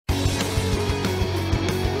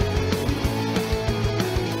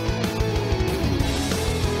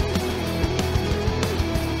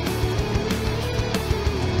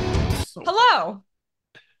Hello.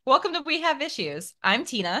 Welcome to We Have Issues. I'm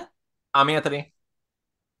Tina. I'm Anthony.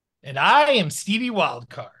 And I am Stevie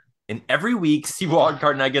Wildcard. And every week, Steve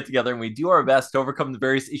Wildcard and I get together and we do our best to overcome the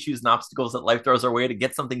various issues and obstacles that life throws our way to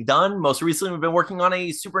get something done. Most recently, we've been working on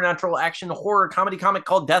a supernatural action horror comedy comic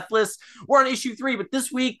called Deathless. We're on issue 3, but this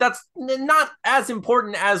week, that's not as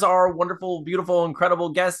important as our wonderful, beautiful, incredible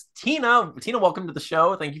guest, Tina. Tina, welcome to the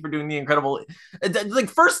show. Thank you for doing the incredible, like,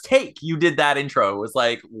 first take you did that intro. It was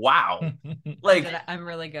like, wow. Like, I'm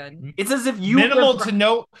really good. it's as if you minimal to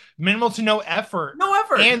no effort. no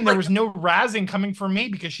effort. And there was no razzing coming from me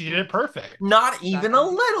because she did it perfect. Not even a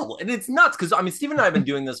little. And it's nuts because I mean, Steve and I have been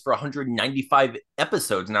doing this for 195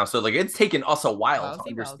 episodes now. So like it's taken us a while to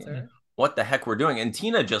understand what the heck we're doing. And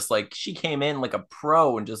Tina just like she came in like a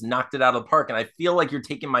pro and just knocked it out of the park. And I feel like you're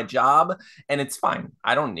taking my job and it's fine.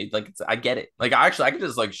 I don't need I get it. Like I could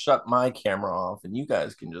just like shut my camera off and you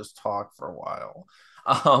guys can just talk for a while.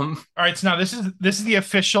 All right, so now this is the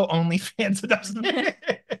official OnlyFans announcement.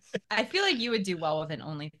 I feel like you would do well with an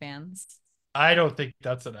OnlyFans. I don't think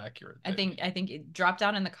that's an accurate thing. I think drop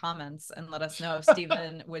down in the comments and let us know if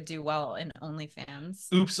Steven would do well in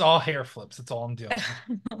OnlyFans. Oops, all hair flips. That's all I'm doing.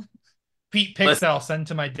 Feet pics that I'll send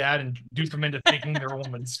to my dad and dupe them into thinking they're a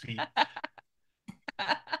woman's feet.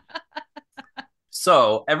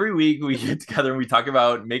 So every week we get together and we talk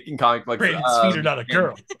about making comic books. Brayden's feet are not a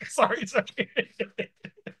girl. Sorry. Sorry.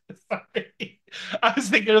 I was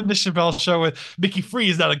thinking of the Chappelle show with Mickey Free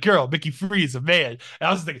is not a girl. Mickey Free is a man. And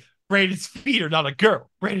I was thinking, Brayden's feet are not a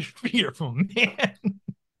girl. Brayden's feet are from a man.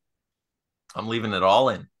 I'm leaving it all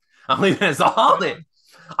in. I'm leaving it all in.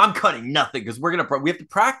 I'm cutting nothing because we have to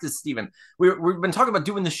practice, Steven. We've been talking about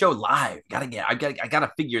doing the show live. I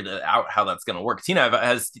gotta figure out how that's gonna work. Tina,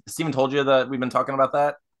 has Steven told you that we've been talking about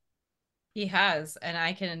that? He has, and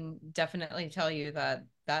I can definitely tell you that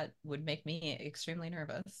would make me extremely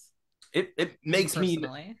nervous. It makes me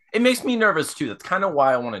nervous too. That's kind of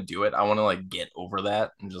why I want to do it. I want to like get over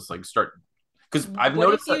that and just like start because I've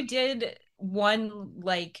noticed if you did one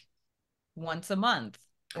like once a month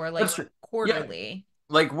or like quarterly. Yeah.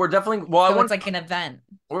 Like we're definitely it's like an event.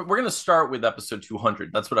 We're gonna start with episode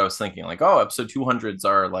 200. That's what I was thinking. Like, oh, episode 200s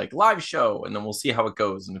are like live show, and then we'll see how it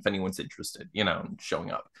goes and if anyone's interested,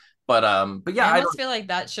 showing up. But yeah, I almost feel like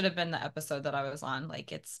that should have been the episode that I was on.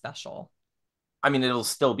 Like it's special. I mean, it'll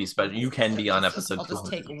still be special. You can be on episode. I'll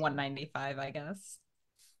just take 195, I guess.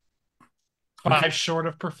 5 short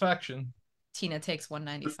of perfection. Tina takes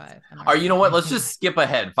 195. All right, you know what? Let's just skip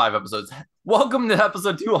ahead 5 episodes. Welcome to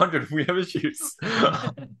episode 200. We have issues.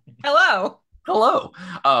 Hello.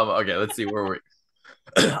 Okay, let's see where we're.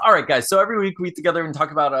 All right, guys. So every week we get together and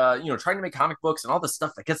talk about, trying to make comic books and all the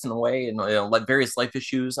stuff that gets in the way and like various life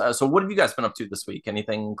issues. So what have you guys been up to this week?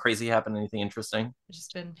 Anything crazy happen? Anything interesting?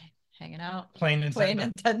 Just been hanging out, playing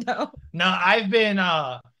Nintendo. No, I've been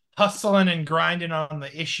hustling and grinding on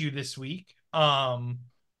the issue this week. Did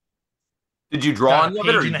you draw on it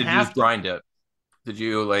or did you just grind it? Did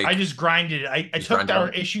you like? I just grinded it. I took our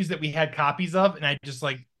issues that we had copies of and I just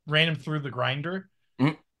like ran them through the grinder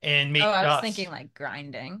and made. I was thinking like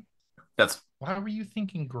grinding. Why were you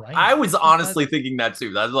thinking grinding? I was honestly thinking that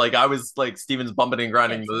too. That's like I was like Steven's bumping and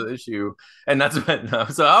grinding the issue, and that's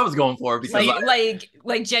what. So I was going for it because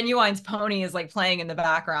like Genuine's pony is like playing in the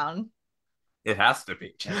background. It has to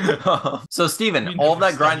be. So Steven, all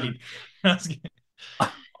that grinding.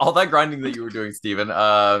 All that grinding that you were doing, Steven.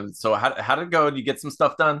 So how did it go? Did you get some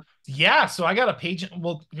stuff done? Yeah, so I got a page.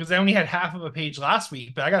 Well, because I only had half of a page last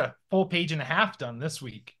week, but I got a full page and a half done this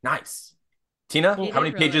week. Nice. Tina, how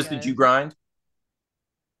many pages did you grind?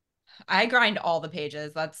 I grind all the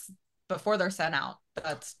pages. That's before they're sent out.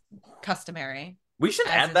 That's customary. We should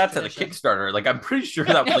add that to the Kickstarter. Like, I'm pretty sure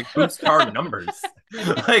that would like boost our numbers.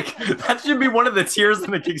 Like, that should be one of the tiers in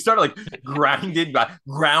the Kickstarter. Like, ground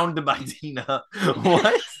by Tina.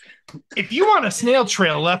 What? If you want a snail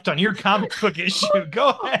trail left on your comic book issue, go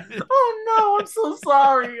ahead. Oh no, I'm so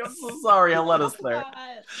sorry. I let us there.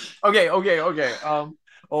 Okay. Oh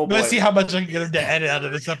boy. Let's see how much I can get him to edit out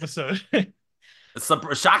of this episode. It's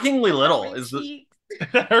shockingly little. Is the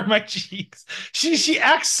Or my cheeks. She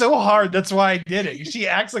acts so hard. That's why I did it. She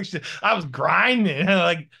acts like I was grinding.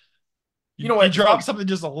 Like, I dropped something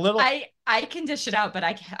just a little. I can dish it out, but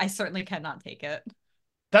I certainly cannot take it.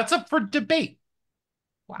 That's up for debate.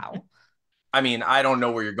 Wow. I mean, I don't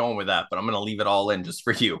know where you're going with that, but I'm gonna leave it all in just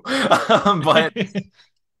for you. But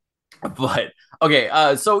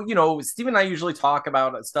okay, so Steve and I usually talk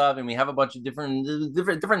about stuff, and we have a bunch of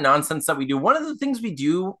different nonsense that we do. One of the things we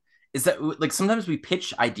do is that like sometimes we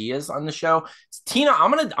pitch ideas on the show. Tina,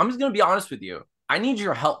 I'm just gonna be honest with you. I need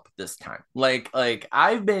your help this time. Like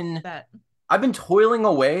I've been I've been toiling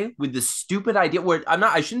away with this stupid idea where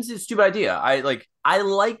I shouldn't say stupid idea. I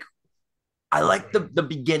like the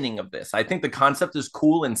beginning of this. I think the concept is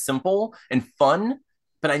cool and simple and fun,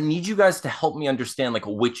 but I need you guys to help me understand like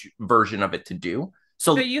which version of it to do.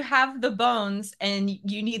 So So you have the bones and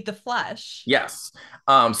you need the flesh. yes.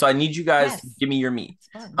 So I need you guys to Yes. give me your meat.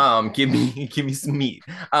 It's fun. Give me some meat.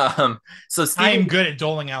 So I am Steven, good at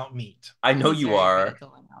doling out meat. I know He's you very good are. at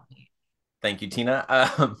doling out meat. Thank you,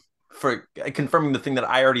 Tina. For confirming the thing that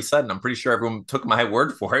I already said, and I'm pretty sure everyone took my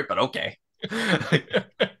word for it, but okay.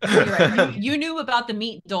 You're right. You knew about the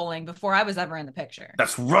meat doling before I was ever in the picture.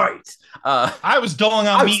 That's right. I was doling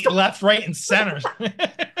out I was meat left, right, and center.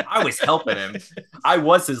 I was helping him. I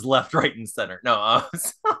was his left, right, and center. No,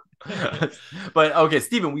 but okay,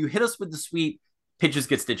 Steven, will you hit us with the sweet pitches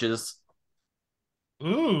get stitches?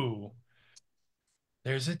 Ooh.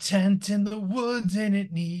 There's a tent in the woods and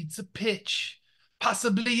it needs a pitch.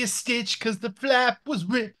 Possibly a stitch because the flap was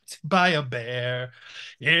ripped by a bear.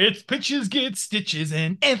 Its pitches get stitches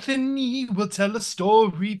and Anthony will tell a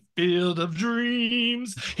story filled of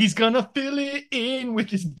dreams. He's gonna fill it in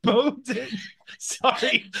with his bones and...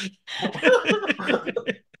 Sorry.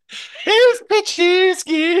 His pitches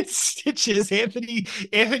get stitches.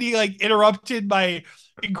 Anthony like interrupted my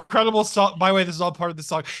incredible song. By the way, this is all part of the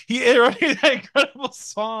song. He interrupted that incredible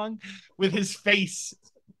song with his face.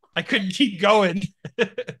 I couldn't keep going.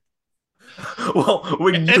 Well,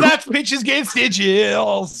 And that's pitches get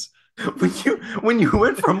stitches. when you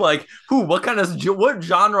went from like what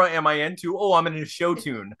genre am I into? Oh, I'm in a show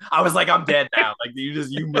tune. I was like, I'm dead now. Like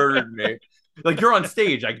you murdered me. Like you're on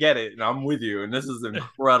stage, I get it, and I'm with you, and this is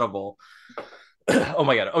incredible. Oh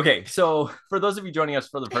my god. Okay, so for those of you joining us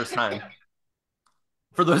for the first time,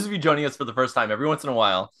 every once in a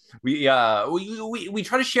while, we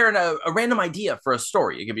try to share a random idea for a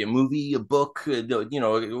story. It could be a movie, a book,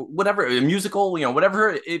 whatever, a musical,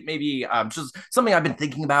 whatever it may be. Just something I've been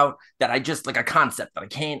thinking about that I just like a concept that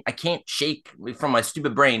I can't shake from my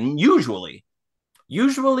stupid brain. Usually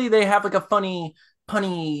they have like a funny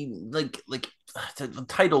punny like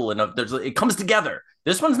title and it comes together.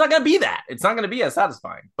 This one's not going to be that. It's not going to be as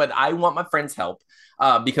satisfying. But I want my friends' help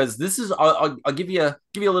because this is. I'll give you a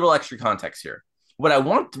little extra context here. What I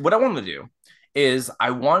want to do is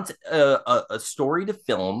I want a story to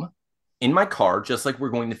film in my car, just like we're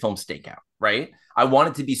going to film Stakeout, right? I want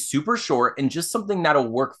it to be super short and just something that'll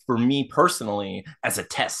work for me personally as a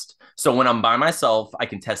test. So when I'm by myself, I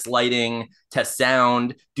can test lighting, test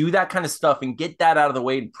sound, do that kind of stuff and get that out of the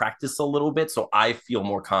way and practice a little bit so I feel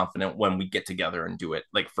more confident when we get together and do it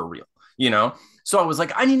like for real, you know? So I was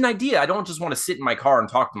like, I need an idea. I don't just want to sit in my car and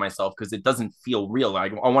talk to myself because it doesn't feel real. I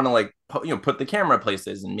want to like, put the camera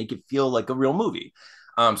places and make it feel like a real movie.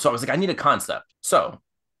 So I was like, I need a concept. So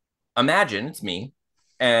imagine it's me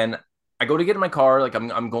and I go to get in my car, like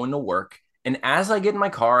I'm going to work. And as I get in my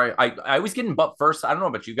car, I always get in butt first. I don't know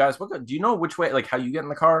about you guys. Do you know which way, like how you get in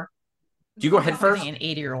the car? Do you go head first? An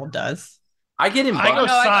 80-year-old does. I get in butt. I go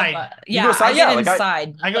side. Yeah, you go side? I get yeah,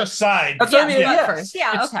 inside. I go side. That's what I mean. Yeah. First.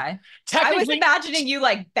 Yeah, okay. I was imagining you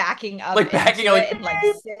like backing up, like backing up, and like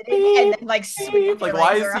sitting, and then like swinging. Like,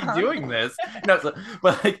 why is he doing this? No,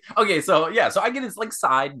 but like, okay, so yeah, so I get his like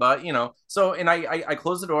side, but so and I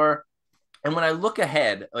close the door. And when I look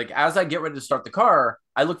ahead, like as I get ready to start the car,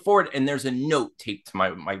 I look forward and there's a note taped to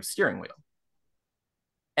my steering wheel.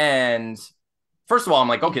 And first of all, I'm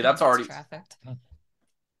like, okay, that's already trafficked.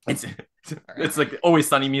 It's like Always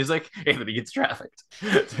Sunny music. Anthony gets trafficked.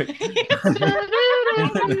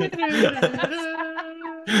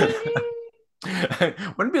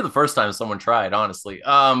 Wouldn't be the first time someone tried, honestly.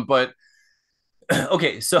 But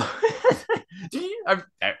okay, so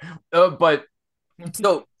but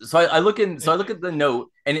so I look at the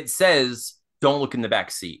note and it says don't look in the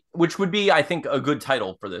back seat, which would be, I think, a good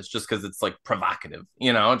title for this just because it's like provocative,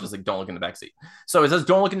 just like don't look in the back seat. So it says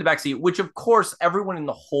don't look in the back seat, which of course everyone in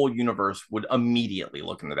the whole universe would immediately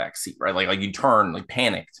look in the back seat, right? Like you turn, like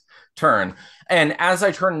panicked turn. And as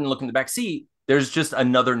I turn and look in the back seat, there's just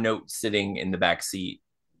another note sitting in the back seat.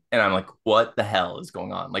 And I'm like, what the hell is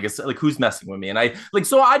going on? Like, it's like, who's messing with me? And I like,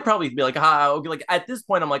 so I'd probably be like, okay, like at this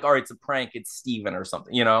point, I'm like, all right, it's a prank. It's Steven or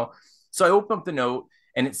something, So I open up the note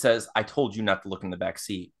and it says, I told you not to look in the back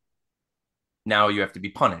seat. Now you have to be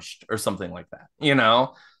punished or something like that,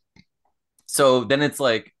 So then it's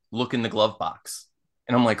like, look in the glove box.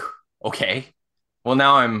 And I'm like, okay, well,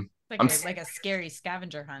 now I'm like a scary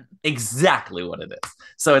scavenger hunt. Exactly what it is.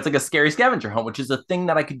 So it's like a scary scavenger hunt, which is a thing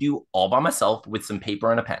that I could do all by myself with some paper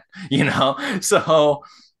and a pen, So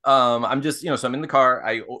I'm just, so I'm in the car.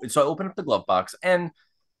 So I open up the glove box and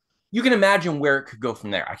you can imagine where it could go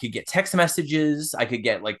from there. I could get text messages. I could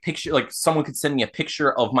get like picture, like someone could send me a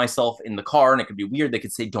picture of myself in the car, and it could be weird. They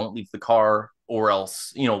could say, "Don't leave the car," or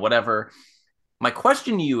else, whatever. My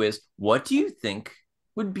question to you is, what do you think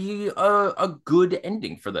would be a good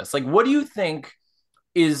ending for this? Like, what do you think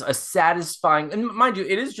is a satisfying? And mind you,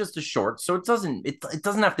 it is just a short, so it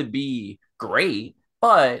doesn't have to be great,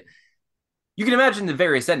 but you can imagine the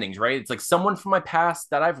various endings, right? It's like someone from my past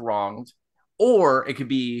that I've wronged, or it could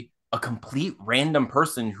be a complete random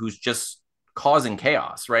person who's just causing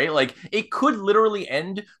chaos, right? Like it could literally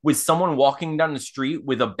end with someone walking down the street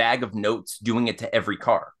with a bag of notes doing it to every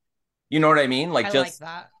car. You know what I mean? Like I like just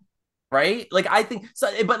that. right? Like I think so,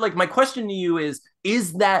 but like my question to you is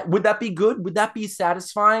that would that be good? Would that be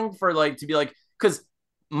satisfying for like to be like because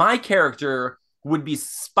my character would be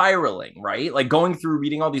spiraling, right? Like going through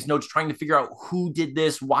reading all these notes, trying to figure out who did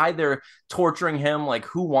this, why they're torturing him, like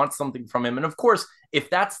who wants something from him. And of course, if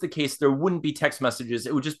that's the case, there wouldn't be text messages.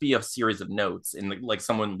 It would just be a series of notes and like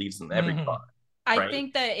someone leaves them every car, Mm-hmm. I right?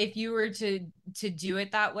 think that if you were to do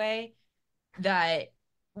it that way, that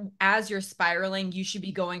as you're spiraling, you should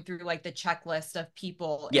be going through like the checklist of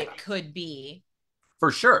people Yeah, it could be.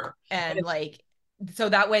 for sure. And And it's like, so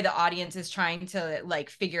that way the audience is trying to like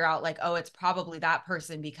figure out like, oh, it's probably that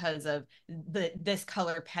person because of this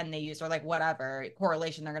color pen they used or like whatever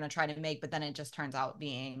correlation they're going to try to make. But then it just turns out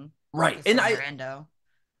being right. just some rando.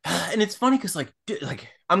 And it's funny because like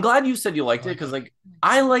I'm glad you said you liked I it like because that. like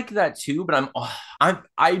I like that too, but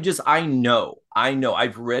I know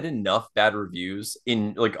I've read enough bad reviews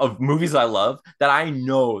in like of movies I love that I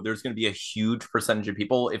know there's going to be a huge percentage of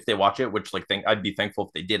people if they watch it, which like think I'd be thankful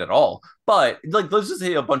if they did at all. But like let's just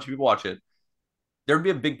say a bunch of people watch it, there'd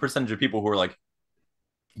be a big percentage of people who are like,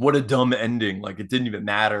 "What a dumb ending! Like it didn't even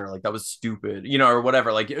matter. Like that was stupid, or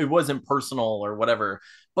whatever. Like it wasn't personal or whatever."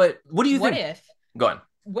 But what do you What think? if, Go on.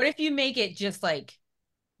 what if you make it just like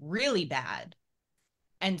really bad?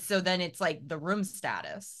 And so then it's like the room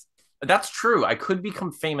status. That's true. I could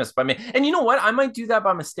become famous by me. And you know what? I might do that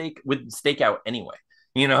by mistake with Stakeout anyway.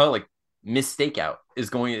 Like Miss Stakeout is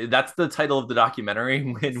going. That's the title of the documentary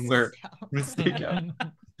when we're Miss Stakeout.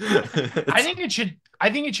 I think it should. I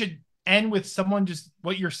think it should end with someone just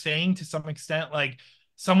what you're saying to some extent, like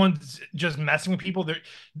someone's just messing with people. There,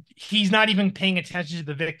 he's not even paying attention to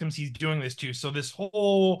the victims he's doing this to. So this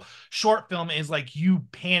whole short film is like you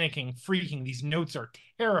panicking, freaking. These notes are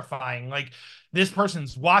terrifying. Like this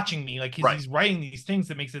person's watching me. Like Right. he's writing these things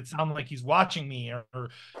that makes it sound like he's watching me, or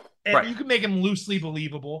and Right. you can make him loosely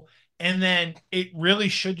believable. And then it really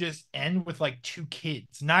should just end with like two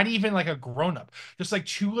kids, not even like a grown up, just like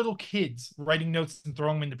two little kids writing notes and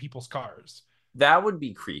throwing them into people's cars. That would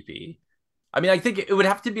be creepy. I mean, I think it would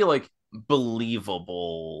have to be like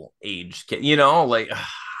believable age kid. Like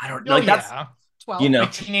I don't Oh like that's yeah, you 12. know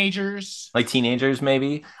like teenagers. like teenagers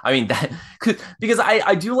maybe. I mean that because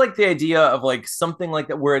I do like the idea of like something like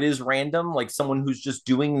that where it is random, like someone who's just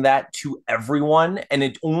doing that to everyone and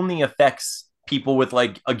it only affects people with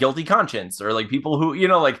like a guilty conscience or like people who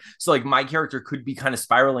like so like my character could be kind of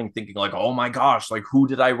spiraling thinking like, oh my gosh, like who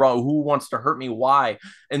did I wrong, who wants to hurt me, why?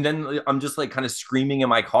 And then I'm just like kind of screaming in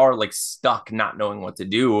my car like stuck not knowing what to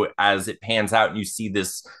do as it pans out and you see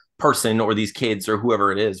this person or these kids or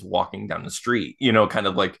whoever it is walking down the street, kind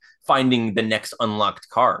of like finding the next unlocked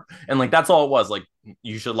car. And like that's all it was. Like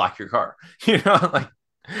you should lock your car, like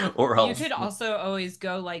or You else. could also always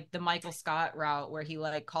go like the Michael Scott route where he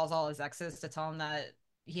like calls all his exes to tell him that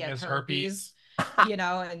he He had has herpes, herpes.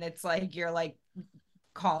 and it's like you're like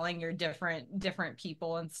calling your different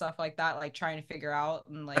people and stuff like that, like trying to figure out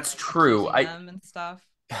and like That's true. accusing I them and stuff.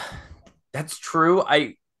 That's true.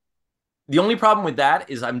 The only problem with that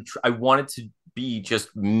is I want it to be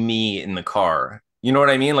just me in the car. You know what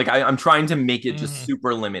I mean? Like I'm trying to make it just Mm.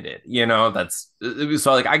 super limited. That's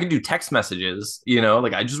so like I can do text messages.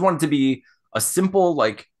 Like I just want it to be a simple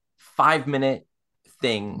like 5 minute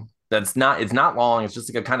thing. It's not long. It's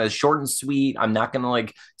just like a kind of short and sweet. I'm not gonna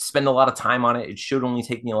like spend a lot of time on it. It should only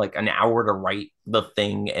take me like an hour to write the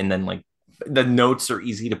thing, and then like the notes are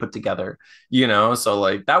easy to put together, so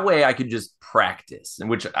like that way I could just practice, and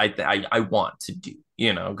which I want to do,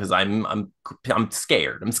 because I'm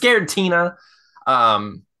scared, Tina.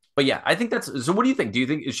 But yeah, I think that's so. What do you think? Do you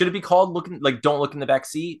think should it be called looking like don't look in the back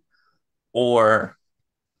seat, or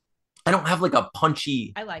I don't have like a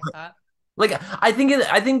punchy I like that. like I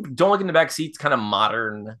think don't look in the back seat's kind of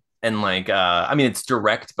modern and like I mean it's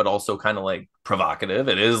direct but also kind of like provocative.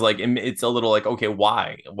 It is like it's a little like okay,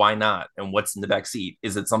 why not, and what's in the back seat,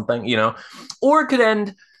 is it something, or it could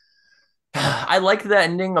end. I like the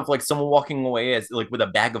ending of like someone walking away as like with a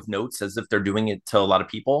bag of notes as if they're doing it to a lot of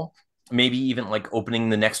people, maybe even like opening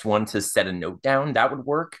the next one to set a note down, that would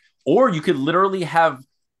work. Or you could literally have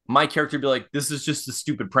my character be like, this is just a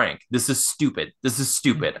stupid prank. This is stupid. This is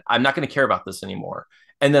stupid. I'm not going to care about this anymore.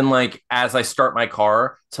 And then, like, as I start my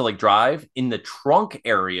car to like drive in the trunk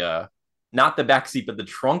area, not the back seat, but the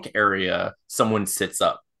trunk area, someone sits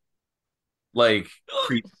up like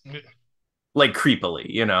creep, like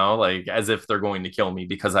creepily, like as if they're going to kill me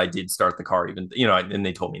because I did start the car, even, and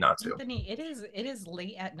they told me not to. Anthony, it is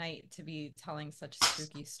late at night to be telling such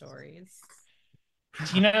spooky stories.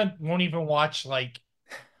 Tina won't even watch like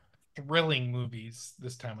thrilling movies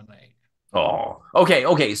this time of night. Oh,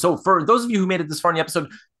 okay. So for those of you who made it this far in the episode,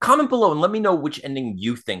 comment below and let me know which ending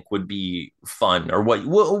you think would be fun, or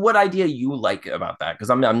what idea you like about that. Because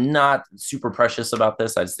I'm not super precious about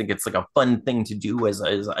this. I just think it's like a fun thing to do as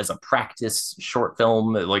a practice short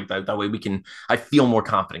film. Like that way I feel more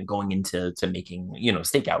confident going into making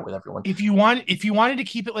stakeout with everyone. If you wanted to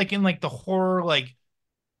keep it like in like the horror like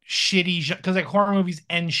shitty, because like horror movies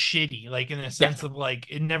end shitty, like in a sense of like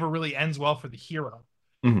it never really ends well for the hero.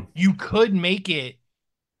 Mm-hmm. You could make it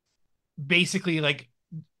basically like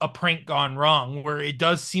a prank gone wrong, where it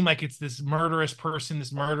does seem like it's this murderous person,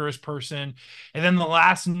 and then the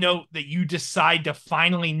last note that you decide to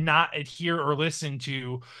finally not adhere or listen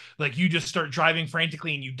to, like you just start driving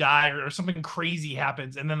frantically and you die, or something crazy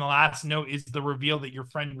happens, and then the last note is the reveal that your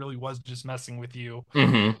friend really was just messing with you,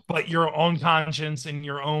 but your own conscience and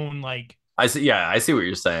your own like I see what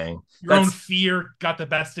you're saying. Your own fear got the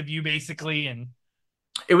best of you, basically, and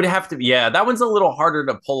it would have to be, that one's a little harder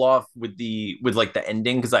to pull off with like the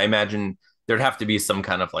ending, because I imagine there'd have to be some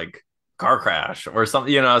kind of like car crash or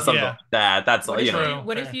something, something like that. That's what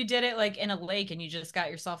if you did it like in a lake and you just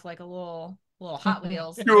got yourself like a little Hot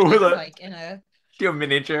Wheels, like in a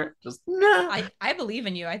miniature? Just nah. I believe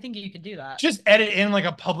in you. I think you could do that. Just edit in like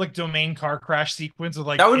a public domain car crash sequence of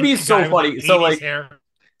like that would be so funny. Like so like hair.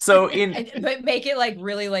 So but make it like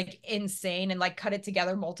really like insane and like cut it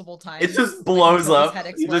together multiple times. It just blows up.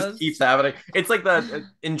 It just keeps happening. It's like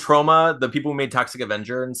in Trauma, the people who made Toxic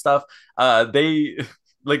Avenger and stuff, they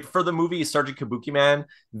like for the movie Sergeant Kabuki Man,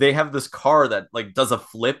 they have this car that like does a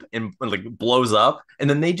flip and like blows up, and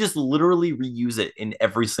then they just literally reuse it in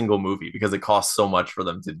every single movie because it costs so much for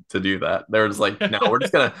them to do that. They're just like, no, we're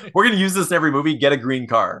gonna use this in every movie, get a green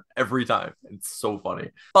car every time. It's so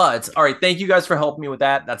funny. But all right, thank you guys for helping me with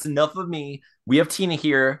that. That's enough of me. We have Tina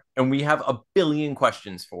here, and we have a billion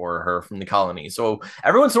questions for her from the colony. So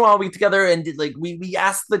every once in a while, we get together and like we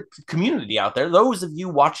ask the community out there, those of you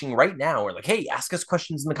watching right now, we're like, hey, ask us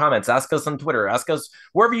questions in the comments, ask us on Twitter, ask us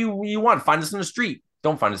wherever you want. Find us in the street.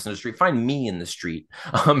 Don't find us in the street. Find me in the street.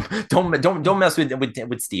 Don't mess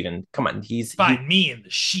with Steven. Come on, find me in the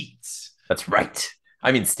sheets. That's right.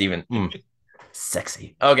 I mean, Steven.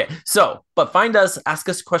 Sexy. Okay, but find us, ask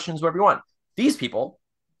us questions wherever you want.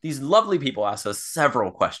 These lovely people asked us several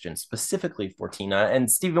questions specifically for Tina.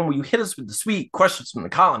 And Steven, will you hit us with the sweet questions from the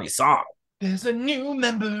colony song? There's a new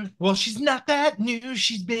member. Well, she's not that new.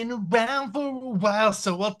 She's been around for a while.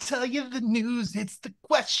 So I'll tell you the news. It's the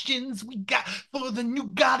questions we got for the new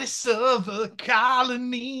goddess of the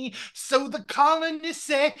colony. So the colonists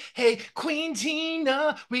say, hey, Queen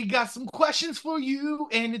Tina, we got some questions for you,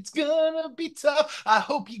 and it's gonna be tough. I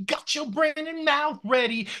hope you got your brain and mouth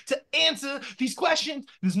ready to answer these questions.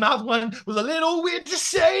 This mouth one was a little weird to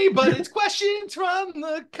say, but it's questions from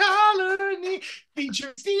the colony.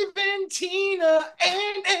 Feature Steven, Tina,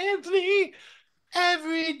 and Anthony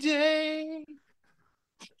every day.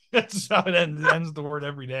 That's how it ends the word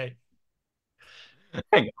every day.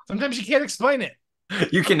 Sometimes you can't explain it.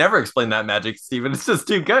 You can never explain that magic, Steven. It's just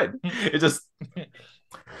too good. It just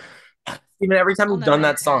even every time you've done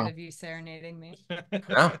that song. Of you serenading me.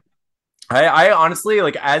 Yeah. I honestly,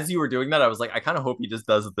 like, as you were doing that, I was like, I kind of hope he just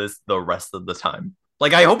does this the rest of the time.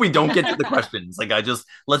 Like, I hope we don't get to the questions. Like,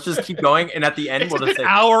 let's just keep going. And at the end, we'll just say,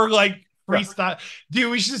 hour, like, freestyle. Dude,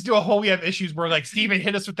 we should just do a whole We Have Issues where, like, Steven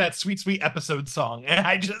hit us with that sweet, sweet episode song. And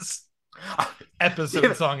I just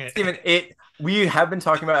song it. Steven, we have been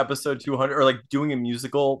talking about episode 200, or like doing a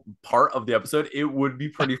musical part of the episode. It would be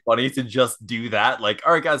pretty funny to just do that. Like,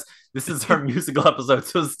 all right, guys, this is our musical episode.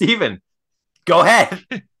 So, Steven, go ahead.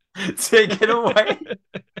 Take it away.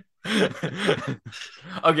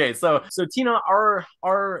 Okay, so Tina,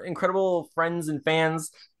 our incredible friends and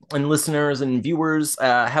fans and listeners and viewers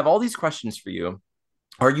have all these questions for you.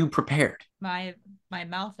 Are you prepared? My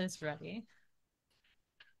mouth is ready.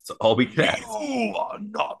 So all we can ask. You are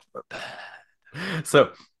not prepared.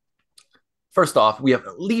 So first off, we have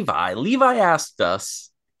Levi. Levi asked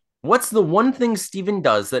us, what's the one thing Steven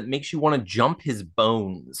does that makes you want to jump his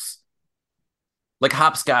bones? like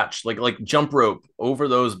hopscotch, like jump rope over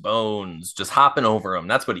those bones, just hopping over them.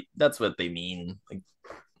 That's what they mean. Like,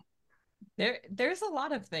 there's a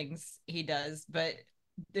lot of things he does, but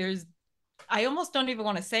there's I almost don't even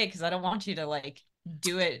want to say because I don't want you to like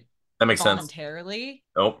do it that makes sense. voluntarily.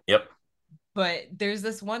 Oh, yep. But there's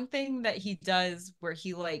this one thing that he does where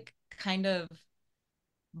he like kind of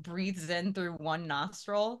breathes in through one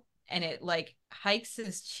nostril and it like hikes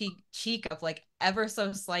his cheek up like ever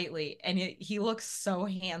so slightly and he looks so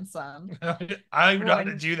handsome I know how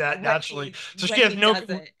to do that naturally. So she when has he no. does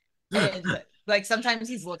it. And like sometimes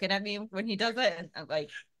he's looking at me when he does it and I'm like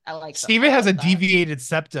I like Steven has a that. deviated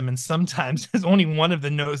septum, and sometimes only one of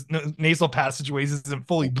the nasal passageways isn't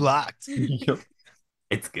fully blocked.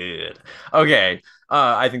 It's good. Okay.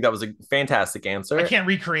 I think that was a fantastic I answer. can't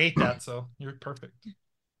recreate that, so you're perfect.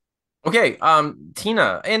 Okay.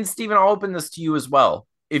 Tina and Steven, I'll open this to you as well.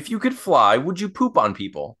 If you could fly, would you poop on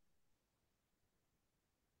people?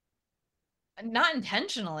 Not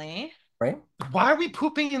intentionally. Right? Why are we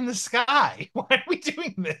pooping in the sky? Why are we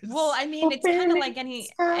doing this? Well, I mean, it's kind of like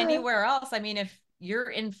anywhere else. I mean, if you're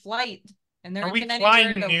in flight and there Are we isn't anywhere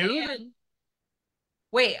flying to nude? land.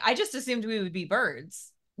 Wait, I just assumed we would be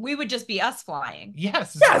birds. We would just be us flying.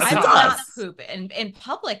 Yes, Yes, I it's would not us. poop in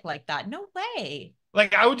public like that. No way.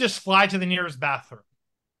 Like I would just fly to the nearest bathroom.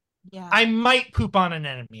 Yeah. I might poop on an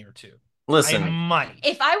enemy or two. I Listen, might.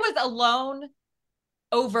 If I was alone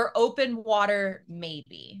over open water,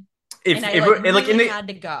 maybe. if And I if like like in really the had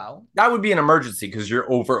to go. that would be an emergency because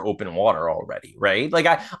you're over open water already, right? Like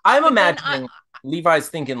I'm But then I imagining Levi's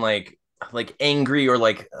thinking like angry or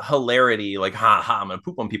like hilarity, like ha ha, I'm gonna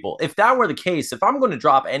poop on people. If that were the case, if I'm going to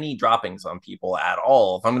drop any droppings on people at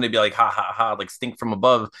all, if I'm going to be like ha ha ha, like stink from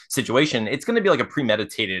above situation, it's going to be like a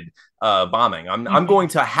premeditated bombing. I'm going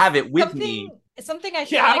to have it with me. something I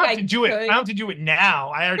feel Yeah, I like don't have I to do it. could. I don't have to do it now.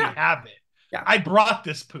 I already Yeah, have it. yeah. I brought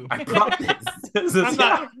this poop. I brought this. I'm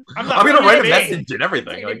not. Yeah. I'm not. I'm gonna write a pooping. message and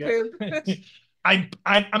everything. Like, Poop.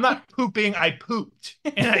 I'm not pooping. I pooped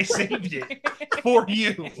and I saved it for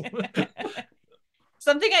you.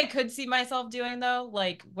 Something I could see myself doing though,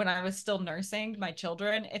 like when I was still nursing my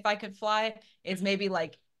children, if I could fly, is maybe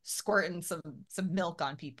like squirting some milk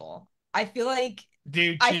on people.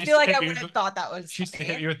 Dude, I feel like I would have thought that was she used to hit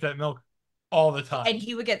funny. you with that milk all the time. And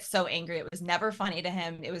he would get so angry. It was never funny to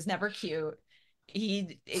him. It was never cute.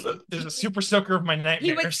 There's a super soaker of my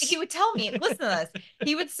nightmares. He would tell me, listen to this.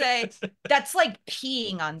 He would say, that's like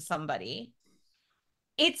peeing on somebody.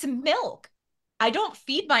 It's milk. I don't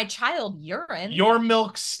feed my child urine. Your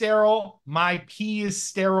milk's sterile. My pee is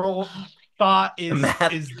sterile. Thought the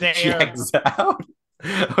math is there. checks out.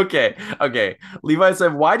 Okay. Levi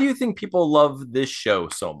said, why do you think people love this show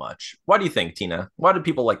so much? Why do you think, Tina? Why do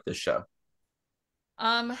people like this show?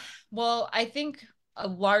 Well, I think a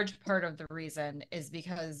large part of the reason is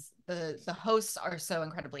because the hosts are so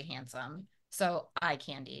incredibly handsome. So eye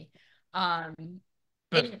candy. Um,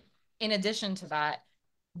 in addition to that,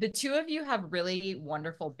 the two of you have really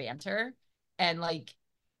wonderful banter and like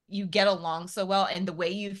you get along so well and the way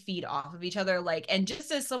you feed off of each other, like, and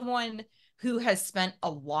just as someone who has spent a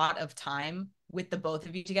lot of time with the both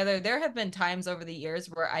of you together, there have been times over the years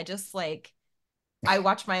where I just like I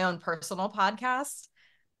watch my own personal podcast,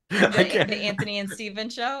 the Anthony and Steven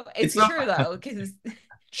show. It's true though, because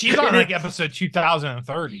she's on like episode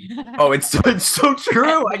 2030. Oh, it's so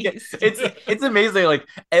true. It's amazing. Like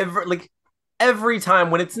every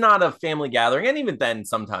time when it's not a family gathering, and even then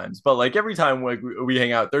sometimes, but like every time we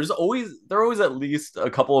hang out, there are always at least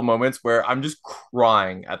a couple of moments where I'm just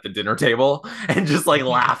crying at the dinner table and just like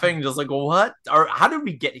laughing, just like what or how did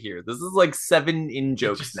we get here? This is like 7 in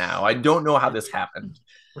jokes now. I don't know how this happened.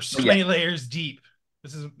 We're so many layers deep.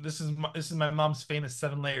 This is my mom's famous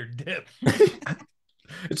 7-layer dip.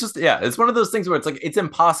 It's just it's one of those things where it's like it's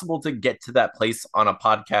impossible to get to that place on a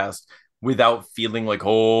podcast without feeling like,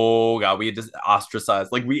 oh god, we just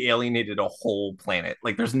ostracized, like we alienated a whole planet.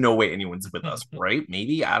 Like there's no way anyone's with us, right?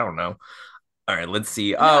 Maybe, I don't know. All right, let's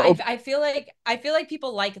see. I feel like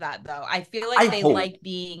people like that though. I feel like they like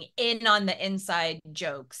being in on the inside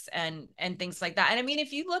jokes and things like that. And I mean,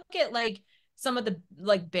 if you look at like some of the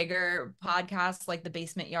like bigger podcasts like the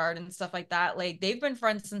Basement Yard and stuff like that, like they've been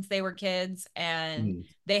friends since they were kids and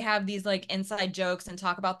they have these like inside jokes and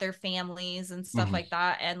talk about their families and stuff like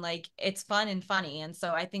that, and like it's fun and funny. And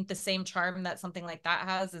so I think the same charm that something like that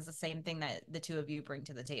has is the same thing that the two of you bring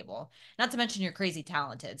to the table, not to mention you're crazy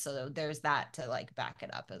talented, so there's that to like back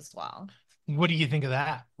it up as well. What do you think of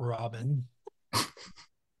that, Robin?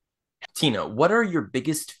 Tina, what are your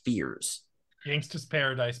biggest fears? Gangsta's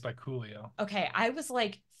Paradise by Coolio. Okay, I was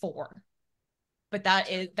like 4. But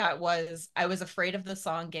I was afraid of the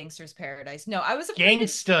song Gangster's Paradise. No,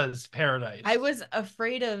 Gangsta's Paradise. I was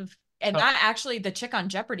afraid of, and that actually the chick on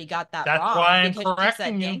Jeopardy got that That's wrong why I'm because she said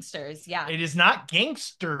correcting you. gangsters. Yeah. It is not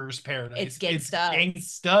Gangster's Paradise. It's Gangsta's.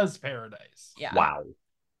 Gangsta's Paradise. Yeah. Wow.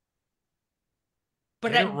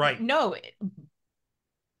 But Get it right. No,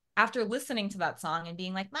 after listening to that song and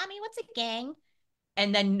being like, "Mommy, what's a gang?"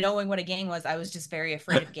 and then knowing what a gang was, I was just very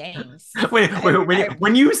afraid of gangs.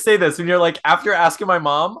 When you say this, when you're like, after asking my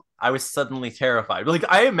mom, I was suddenly terrified. Like,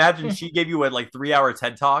 I imagine she gave you a like 3 hour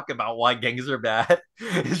TED talk about why gangs are bad.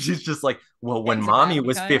 She's just like, well, when mommy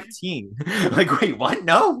was 15, like, wait, what?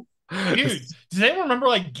 No. Dude, does anyone remember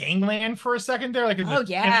like Gangland for a second there? Like in the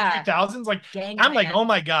 2000s? Like, Gangland. I'm like, oh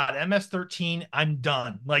my God, MS-13, I'm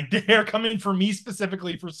done. Like, they're coming for me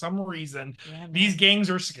specifically for some reason. Yeah, these gangs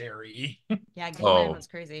are scary. Yeah, Gangland was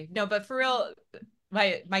crazy. No, but for real,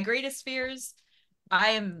 my greatest fears,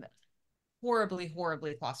 I am horribly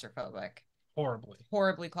claustrophobic.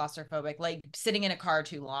 Horribly claustrophobic. Like, sitting in a car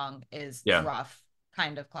too long is rough,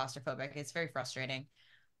 kind of claustrophobic. It's very frustrating.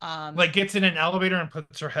 Like, gets in an elevator and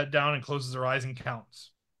puts her head down and closes her eyes and counts.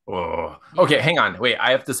 Oh, okay. Hang on. Wait, I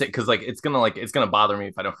have to say, because like it's gonna bother me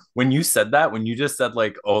if I don't. When you said that, when you just said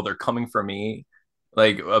like, oh, they're coming for me,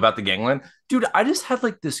 like about the gangland, dude, I just had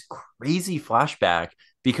like this crazy flashback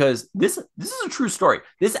because this is a true story.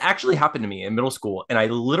 This actually happened to me in middle school, and I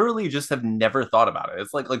literally just have never thought about it.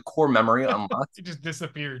 It's like core memory unlocked. It just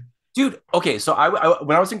disappeared, dude. Okay, so I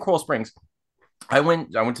when I was in Coral Springs. I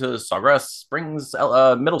went to Sawgrass Springs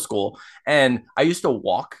middle school, and I used to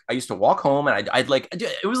walk home, and I'd like,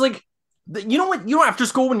 it was like, you know what, after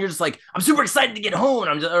school when you're just like, I'm super excited to get home,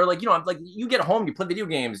 and I'm just, or like, I'm like, you get home, you play video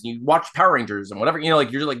games, and you watch Power Rangers and whatever,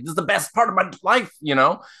 like you're like, this is the best part of my life,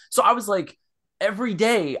 So I was like, every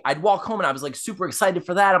day I'd walk home and I was like super excited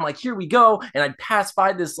for that. I'm like, here we go. And I'd pass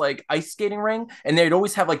by this like ice skating ring, and they'd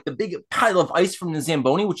always have like the big pile of ice from the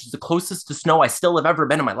Zamboni, which is the closest to snow I still have ever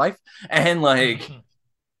been in my life. And like,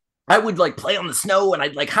 I would like play on the snow, and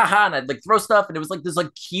I'd like, haha, and I'd like throw stuff. And it was like this like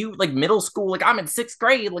cute, like middle school, like I'm in 6th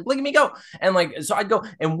grade, like look at me go. And like, so I'd go.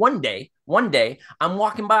 And one day I'm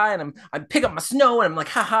walking by, and I pick up my snow, and I'm like,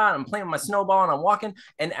 haha, and I'm playing with my snowball, and I'm walking.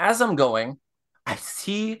 And as I'm going, I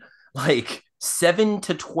see like 7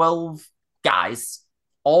 to 12 guys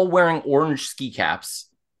all wearing orange ski caps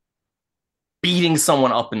beating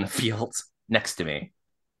someone up in the field next to me.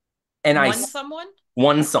 And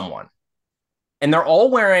one someone. And they're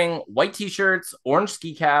all wearing white t-shirts, orange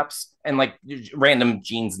ski caps, and like random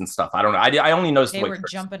jeans and stuff. I don't know. I only noticed they were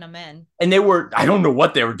jumping them in. And I don't know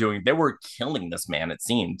what they were doing. They were killing this man, it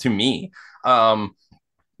seemed to me.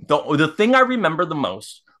 The thing I remember the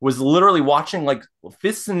most was literally watching like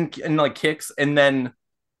fists and like kicks, and then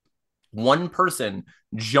one person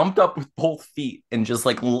jumped up with both feet and just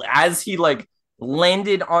like, as he like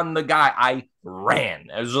landed on the guy, I ran.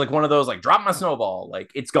 It was like one of those like, drop my snowball, like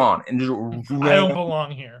it's gone, and just ran. I don't belong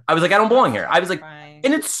here. I was like, I don't belong here. I was like,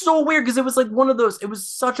 and it's so weird because it was like one of those, it was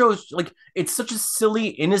such a like, it's such a silly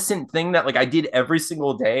innocent thing that like I did every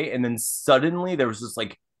single day, and then suddenly there was this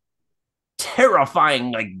like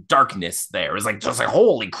terrifying like darkness there. It was like, just like,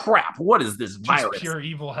 holy crap, what is this virus? Just pure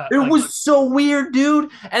evil. It was so weird, dude.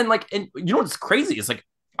 And like, and you know what's crazy? It's like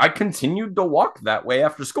I continued to walk that way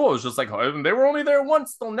after school. It was just like, oh, they were only there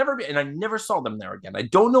once, they'll never be. And I never saw them there again. I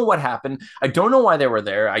don't know what happened. I don't know why they were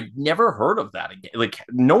there. I never heard of that again. Like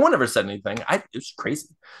no one ever said anything. It was crazy.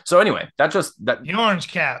 So anyway, that the orange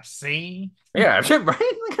caps, see? Yeah, right? Like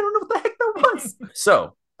I don't know what the heck that was.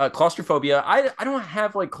 So claustrophobia. I don't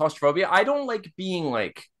have like claustrophobia. I don't like being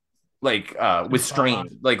like with strain,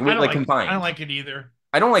 like confined. I don't like it either.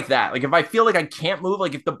 I don't like that. Like if I feel like I can't move,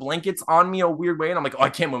 like if the blanket's on me a weird way and I'm like, oh, I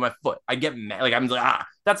can't move my foot, I get mad. Like I'm like,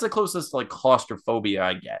 that's the closest to like claustrophobia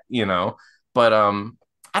I get, But I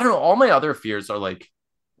don't know. All my other fears are like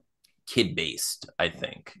kid based, I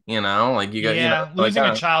think. Like you got losing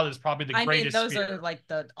a child is probably the greatest. Those fear. are like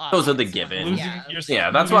those are the given.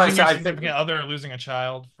 That's why I say significant other, losing a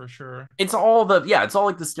child for sure. It's all like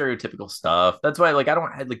the stereotypical stuff. That's why like I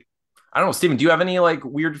don't know, Steven, do you have any like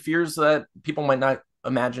weird fears that people might not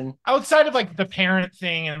imagine outside of like the parent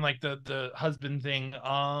thing and like the husband thing?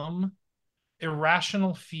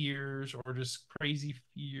 Irrational fears or just crazy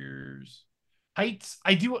fears. Heights.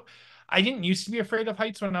 I didn't used to be afraid of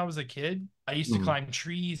heights when I was a kid. I used to climb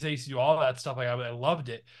trees. I used to do all that stuff. Like I loved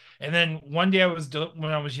it. And then one day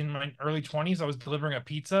when I was in my early 20s, I was delivering a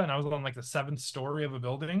pizza, and I was on like the 7th story of a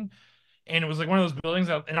building. And it was like one of those buildings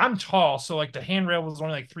and I'm tall. So like the handrail was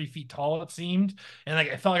only like 3 feet tall, it seemed. And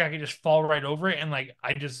like, I felt like I could just fall right over it. And like,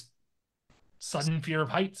 I just sudden fear of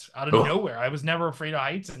heights out of nowhere. I was never afraid of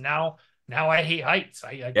heights. And now I hate heights.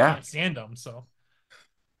 I can't stand them. So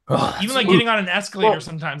Even like getting on an escalator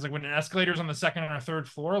sometimes, like when an escalator's on the second or third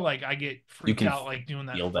floor, like I get you freaked can out like doing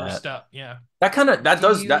that feel first that. step. Yeah. That Do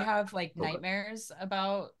does you that. have like nightmares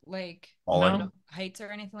about like Falling. No. heights or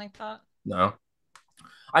anything like that? No.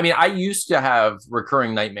 I mean, I used to have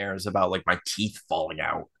recurring nightmares about like my teeth falling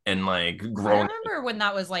out and like I growing. remember when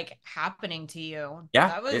that was like happening to you. Yeah,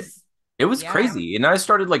 That was, it was yeah. crazy. And I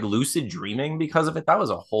started like lucid dreaming because of it. That was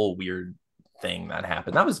a whole weird thing that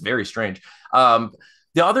happened. That was very strange. Um,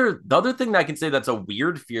 the other thing that I can say that's a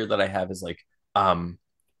weird fear that I have is like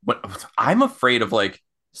what I'm afraid of like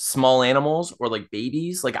small animals or like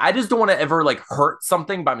babies. Like I just don't want to ever like hurt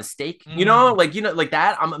something by mistake. Like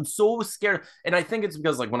that. I'm so scared. And I think it's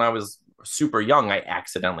because like when I was super young, I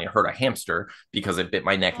accidentally hurt a hamster because it bit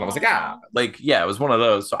my neck and I was like, ah, Oh. like, yeah, it was one of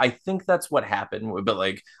those. So I think that's what happened. But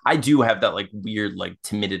like, I do have that like weird, like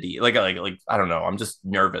timidity. Like, I don't know. I'm just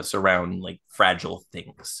nervous around like fragile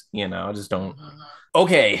things, I just don't. Mhm.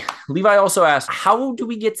 Okay. Levi also asked, how do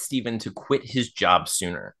we get Steven to quit his job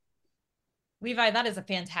sooner? Levi, that is a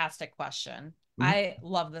fantastic question. Mhm. I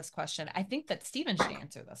love this question. I think that Steven should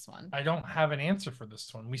answer this one. I don't have an answer for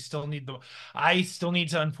this one. I still need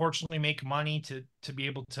to unfortunately make money to be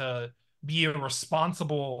able to be a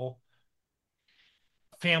responsible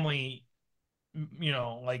family,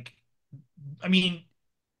 like I mean,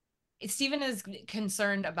 Steven is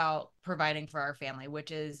concerned about providing for our family,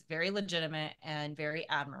 which is very legitimate and very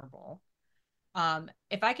admirable.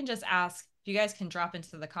 If I can just ask, if you guys can drop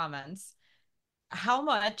into the comments, how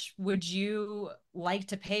much would you like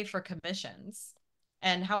to pay for commissions?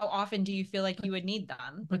 And how often do you feel like you would need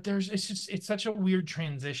them? but it's such a weird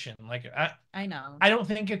transition. Like I know. I don't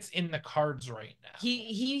think it's in the cards right now.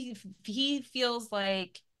 He feels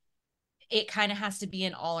like it kind of has to be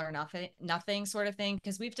an all or nothing sort of thing,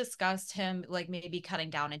 because we've discussed him like maybe cutting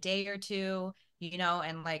down a day or two,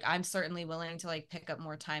 and like I'm certainly willing to like pick up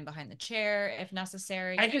more time behind the chair if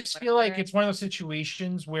necessary. I just feel like it's one of those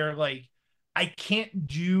situations where like I can't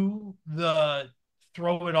do the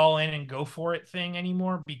throw it all in and go for it thing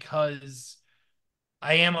anymore because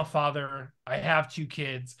I am a father. I have two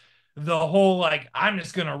kids. The whole like I'm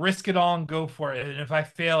just gonna risk it all and go for it. And if I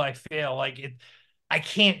fail, I fail. Like it, I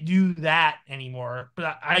can't do that anymore.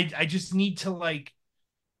 But I just need to like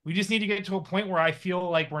we just need to get to a point where I feel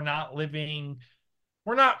like we're not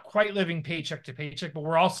quite living paycheck to paycheck, but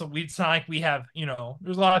it's not like we have,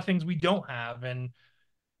 there's a lot of things we don't have. And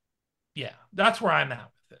yeah, that's where I'm at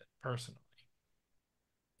with it personally.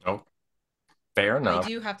 Oh, fair I enough.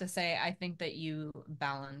 do have to say, I think that you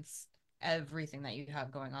balance everything that you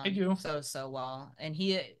have going I on do. so well. And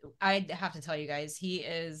I have to tell you guys, he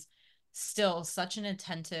is still such an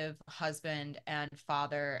attentive husband and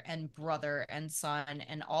father and brother and son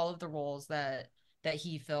and all of the roles that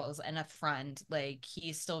he fills, and a friend. Like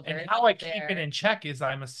he's still very And how I there. keep it in check is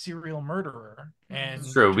I'm a serial murderer. It's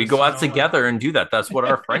And true. We just, go out together and do that. That's what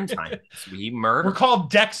our friend time is. We we're murder.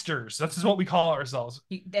 called Dexters. That's just what we call ourselves.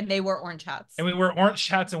 And they wear orange hats. And we wear orange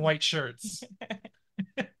hats and white shirts.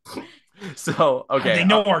 So, How'd okay. they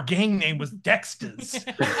know our gang name was Dexters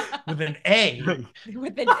with an A?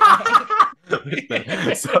 With an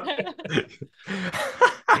A. So,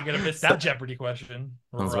 You're gonna miss that Jeopardy question.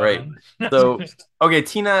 that's right. Run. So, okay,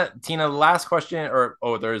 Tina, last question, or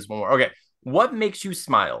there is one more. Okay, what makes you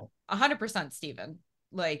smile? 100% Steven.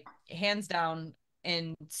 Like hands down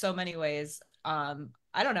in so many ways. I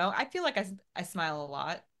don't know. I feel like I smile a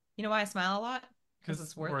lot. You know why I smile a lot? Because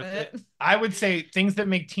it's worth it. I would say things that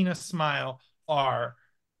make Tina smile are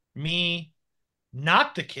me,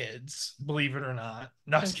 not the kids, believe it or not.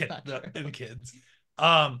 Not just kidding, the kids.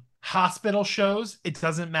 Hospital shows. It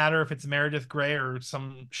doesn't matter if it's Meredith Grey or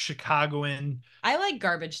some Chicagoan. I like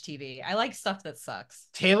garbage TV. I like stuff that sucks.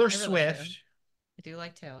 Taylor I really Swift. do. I do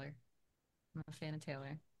like Taylor. I'm a fan of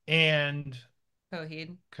Taylor. And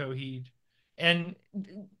Coheed. And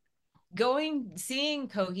seeing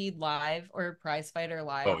Coheed live or Prize Fighter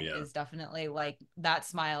live is definitely like that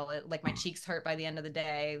smile. Like my cheeks hurt by the end of the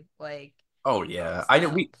day. Like, oh yeah, I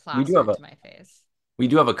we do have to my face. We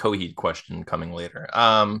do have a Coheed question coming later.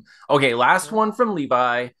 Okay, last one from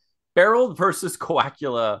Levi. Barreled versus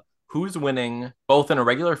Coacula. Who's winning, both in a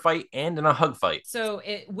regular fight and in a hug fight? So,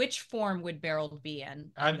 which form would Barreled be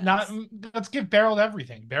in? Let's give Barreled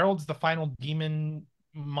everything. Barreled's the final demon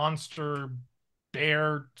monster,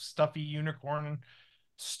 bear, stuffy unicorn,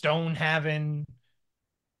 stone having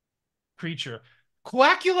creature.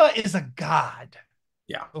 Coacula is a god.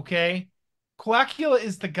 Yeah. Okay. Coacula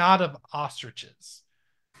is the god of ostriches.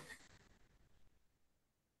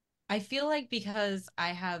 I feel like because I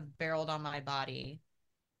have barreled on my body,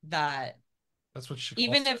 that's what she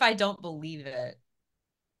even if I don't believe it,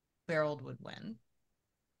 barreled would win.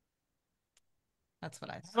 That's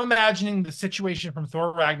what I I'm thought. imagining the situation from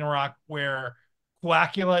Thor Ragnarok where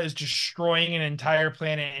Coacula is destroying an entire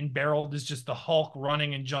planet and Beryl is just the Hulk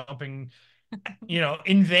running and jumping,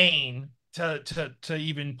 in vain to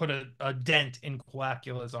even put a dent in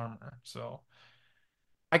Coacula's armor. So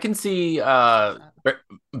I can see That.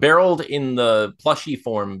 Barreled in the plushy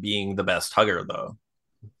form being the best hugger, though.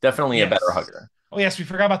 Definitely a better yes. hugger. Oh yes, we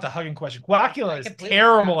forgot about the hugging question. I Coacula is completely forgot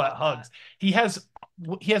terrible at about hugs.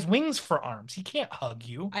 that. He has wings for arms. He can't hug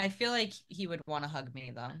you. I feel like he would want to hug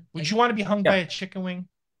me though. Would Like you want to be hung by Yeah, a chicken wing?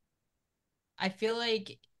 I feel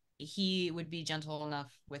like he would be gentle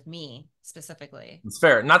enough with me specifically it's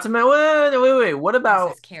fair. Not to mention, wait. What because about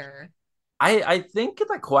his care. I think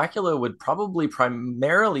that Coacula would probably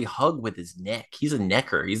primarily hug with his neck. He's a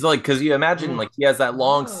necker. He's like because you imagine Ooh. like he has that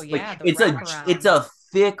long Oh like yeah, the it's wraparound. a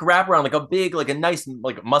thick wraparound like a big like a nice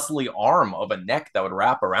like muscly arm of a neck that would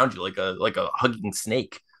wrap around you like a hugging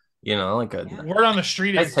snake. Like a Yeah. Word on the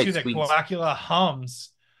street nice is tight too that squeeze. Coacula hums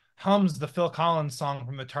the Phil Collins song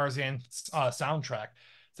from the Tarzan soundtrack.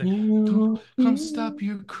 It's like, don't come stop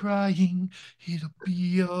your crying, it'll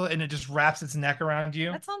be all, and it just wraps its neck around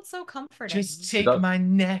you. That sounds so Just comforting. take my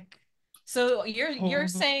neck, So you're hold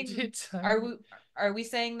saying it tight. are we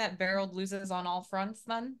saying that Beryl loses on all fronts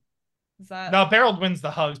then? Is that Now Beryl wins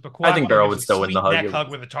the hugs, but I think Coacula Barrel gives would a still win the sweet hug. neck hug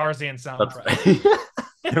with a Tarzan That's soundtrack.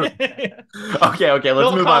 okay. Let's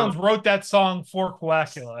Phil move on. Collins wrote that song for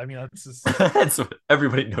Coacula. I mean, that's just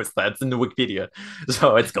Everybody knows that. It's in the Wikipedia.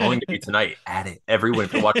 So it's going to be tonight. Add it. Everyone,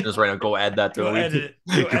 if you're watching this right now, go add that to go the edit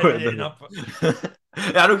Wiki. it. Go Go edit add it and up. that.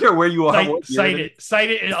 I don't care where you are, what year Cite it is. it.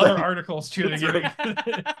 Cite it in other articles too. That's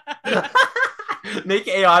right. Make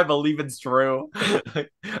AI believe it's true.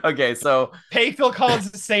 Okay, so Pay Phil Collins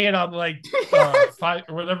to say it on like five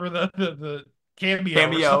or whatever the cameo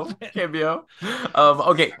or something. cameo.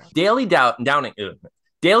 Okay, Daily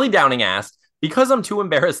Downing asked, because I'm too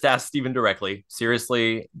embarrassed to ask Steven directly.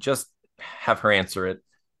 Seriously, just have her answer it.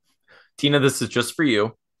 Tina, this is just for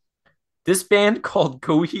you. This band called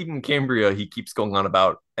Coheed and Cambria, he keeps going on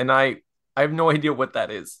about, and I have no idea what that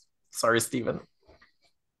is. Sorry, Steven.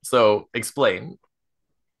 So explain.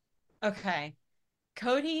 okay?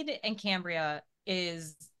 Coheed and Cambria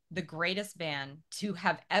is the greatest band to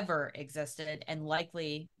have ever existed and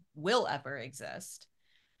likely will ever exist.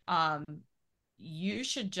 Um, you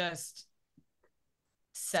should just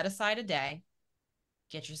set aside a day,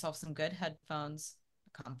 get yourself some good headphones,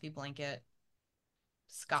 a comfy blanket,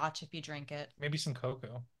 scotch if you drink it, Maybe some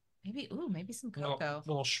cocoa. maybe some Little, cocoa,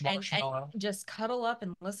 little and marshmallow. just cuddle up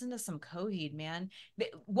and listen to some Coheed, man.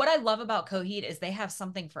 What I love about Coheed is they have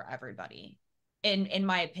something for everybody, in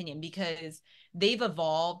my opinion, because they've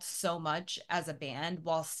evolved so much as a band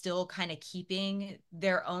while still kind of keeping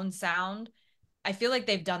their own sound. I feel like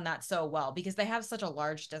they've done that so well because they have such a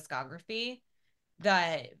large discography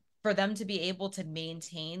that for them to be able to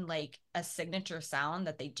maintain like a signature sound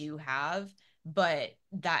that they do have, but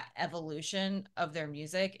that evolution of their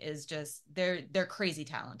music is just they're crazy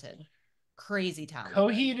talented. Crazy talented.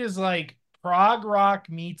 Coheed is like prog rock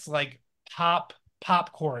meets like pop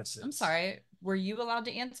choruses. I'm sorry. Were you allowed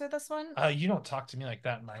to answer this one? You don't talk to me like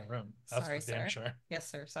that in my room. That's Sorry, for damn sir. sure. Yes,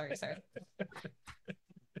 sir. Sorry, sir.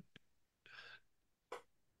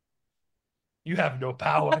 You have no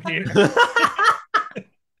power here.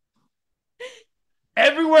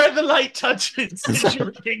 Everywhere the light touches is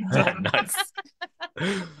your kingdom. Nuts.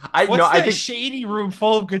 What's I that think shady room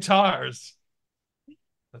full of guitars?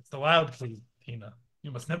 That's the wild key, Tina.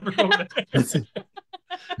 You must never go there.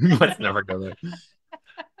 you must never go there. I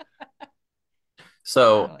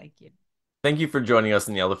So like you. thank you for joining us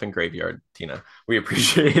in the Elephant Graveyard, Tina. We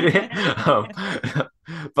appreciate it.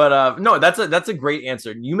 But no, that's a great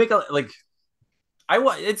answer. You make a like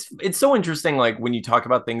it's so interesting like when you talk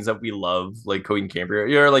about things that we love like Cody and Cambria,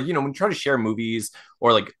 you're like when you try to share movies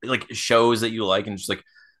or like shows that you like and just like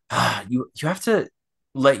you have to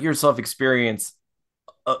let yourself experience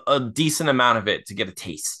a decent amount of it to get a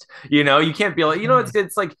taste. You can't be like,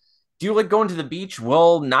 it's like, do you like going to the beach?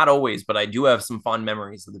 Well, not always, but I do have some fond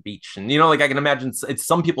memories of the beach. And like I can imagine it's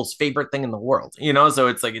some people's favorite thing in the world, so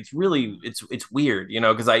it's like it's really it's weird,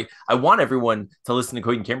 because I want everyone to listen to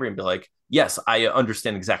Cody and Cambria and be like, yes, I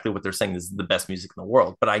understand exactly what they're saying. This is the best music in the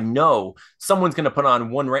world. But I know someone's gonna put on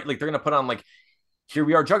one right, like they're gonna put on like Here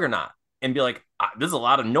We Are Juggernaut and be like, there's a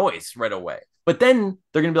lot of noise right away. But then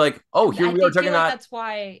they're going to be like, oh, Here I We Are feel like Juggernaut. that's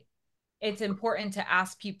why it's important to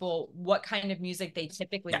ask people what kind of music they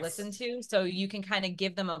typically Yes. listen to so you can kind of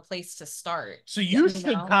give them a place to start. So you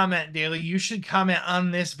should comment, Daily. You should comment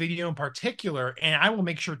on this video in particular, and I will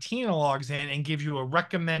make sure Tina logs in and give you a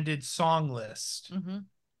recommended song list.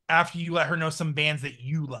 after you let her know some bands that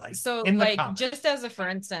you like. So in the like comments. just as a for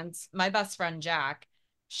instance, my best friend Jack,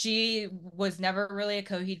 she was never really a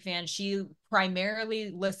Coheed fan. She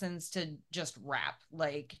primarily listens to just rap.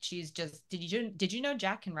 Like she's just did you know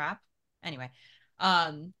Jack can rap? Anyway,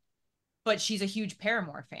 um, but she's a huge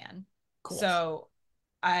Paramore fan. Cool. So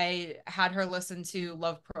I had her listen to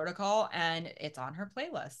Love Protocol and it's on her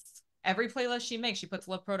playlist. Every playlist she makes, she puts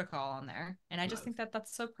Love Protocol on there. And I just think that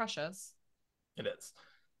that's so precious. It is.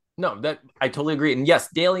 No, that I totally agree. And yes,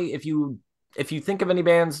 Daily, if you think of any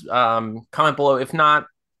bands, comment below. If not,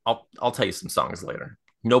 I'll tell you some songs later.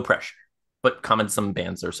 No pressure, but comment some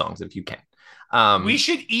bands or songs if you can. We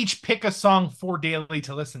should each pick a song for Daily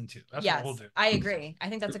to listen to. That's yes, what we'll do. I agree. I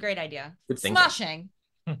think that's a great idea. Good thinking. Smashing.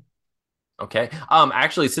 Okay.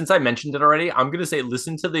 Actually, since I mentioned it already, I'm gonna say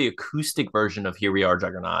listen to the acoustic version of Here We Are,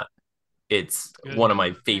 Juggernaut. It's Good. one of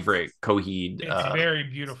my favorite Coheed. It's very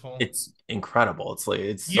beautiful. It's incredible. It's like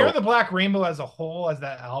it's Year so... of the Black Rainbow as a whole, as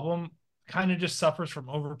that album, kind of just suffers from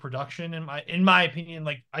overproduction in my opinion.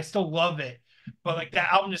 Like I still love it, but like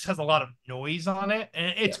that album just has a lot of noise on it,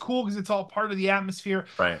 and it's cool because it's all part of the atmosphere.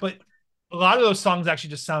 Right. But a lot of those songs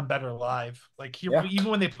actually just sound better live. Like here, even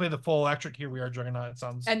when they play the full electric Here We Are Juggernaut, it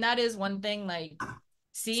sounds. And that is one thing, like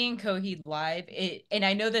seeing Coheed live, and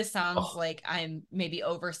I know this sounds like I'm maybe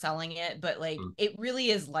overselling it, but like it really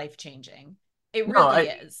is life-changing. It really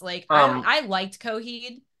is. Like I liked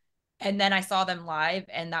Coheed, and then I saw them live,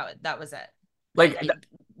 and that was it. Like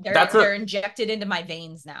they're injected into my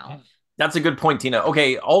veins now. That's a good point, Tina.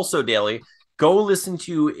 Okay, also Daily, go listen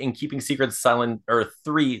to In Keeping Secrets Silent Earth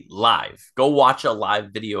 3 live. Go watch a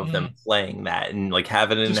live video of them playing that and like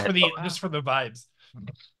have it in just for the vibes.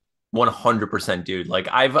 100%, dude. Like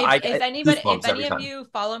if any of you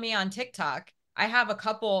follow me on TikTok, I have a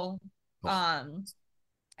couple I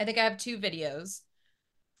think I have 2 videos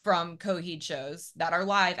from Coheed shows that are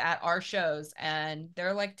live at our shows, and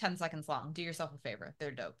they're like 10 seconds long. Do yourself a favor. They're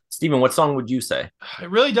dope. Steven, what song would you say? It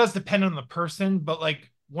really does depend on the person, but like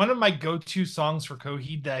one of my go-to songs for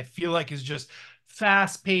Coheed that I feel like is just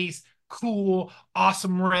fast-paced, cool,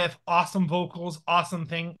 awesome riff, awesome vocals, awesome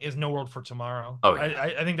thing is No World for Tomorrow. Oh, yeah.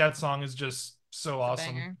 I think that song is just so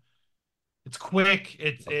awesome. It's quick.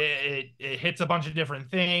 It hits a bunch of different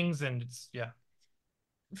things, and it's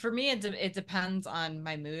For me, it depends on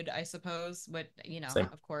my mood, I suppose. But Same.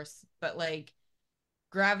 Of course. But like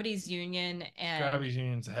Gravity's Union and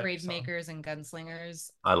Gravemakers and Gunslingers.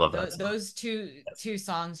 I love that. Those two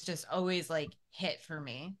songs just always like hit for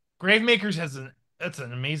me. Gravemakers that's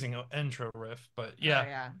an amazing intro riff, but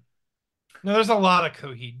yeah. No, there's a lot of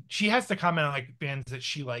Coheed. She has to comment on like bands that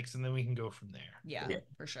she likes, and then we can go from there. Yeah.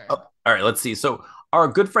 For sure. Oh, all right, let's see. So our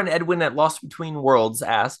good friend Edwin at Lost Between Worlds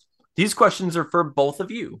asked, these questions are for both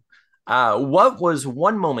of you. What was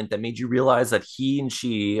one moment that made you realize that he and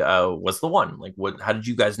she was the one? Like, how did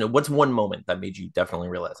you guys know? What's one moment that made you definitely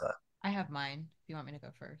realize that? I have mine. If you want me to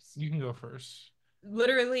go first. You can go first.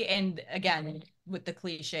 Literally, and again, with the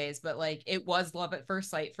cliches, but like it was love at first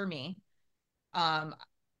sight for me.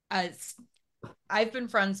 As I've been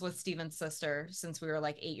friends with Steven's sister since we were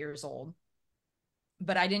like 8 years old,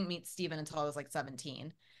 but I didn't meet Steven until I was like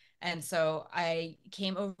 17. And so I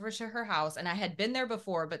came over to her house, and I had been there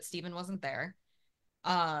before, but Steven wasn't there.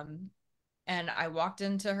 And I walked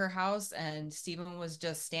into her house, and Steven was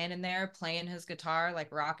just standing there playing his guitar,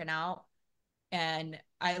 like rocking out. And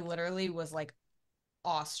I literally was like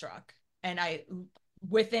awestruck. And I,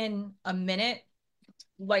 within a minute,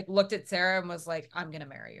 like looked at Sarah and was like, I'm going to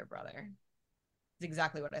marry your brother. It's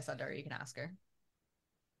exactly what I said to her. You can ask her.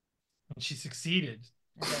 And she succeeded.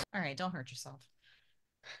 All right, don't hurt yourself.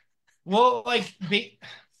 Well, like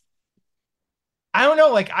I don't know.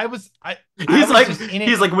 Like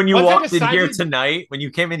he's like when you walked in here tonight, when you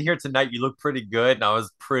came in here tonight, you look pretty good, and I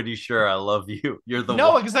was pretty sure I love you. You're the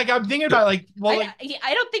one. Because like I'm thinking about like, well,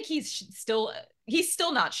 I don't think he's still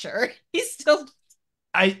not sure. He's still.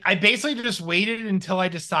 I basically just waited until I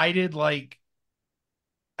decided like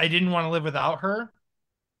I didn't want to live without her.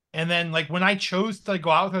 And then like when I chose to like, go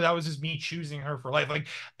out with her, that was just me choosing her for life. Like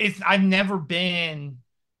I've never been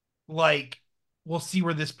like, we'll see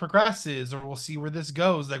where this progresses or we'll see where this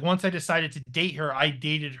goes. Like once I decided to date her, I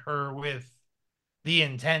dated her with the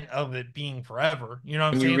intent of it being forever. You know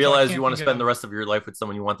what I'm saying? You realize you want to spend the rest of your life with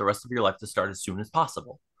someone, you want the rest of your life to start as soon as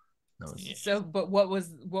possible. So, but what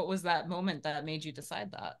was that moment that made you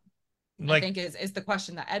decide that? Like, I think is the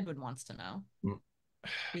question that Edwin wants to know.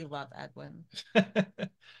 We love Edwin.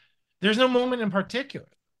 There's no moment in particular.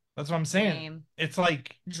 That's what I'm saying. Same. It's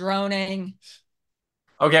like droning.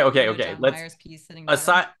 Okay. Let's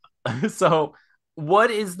aside. So, what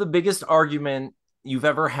is the biggest argument you've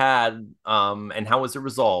ever had, and how was it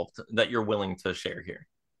resolved, that you're willing to share here?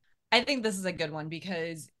 I think this is a good one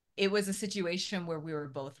because it was a situation where we were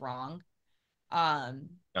both wrong. Um,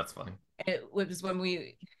 That's funny. it was when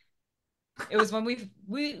we it was when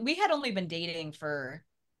we had only been dating for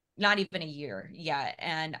not even a year yet,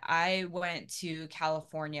 and I went to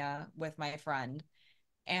California with my friend,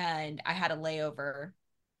 and I had a layover,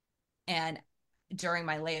 and during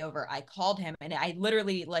my layover I called him, and I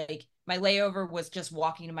literally, like, my layover was just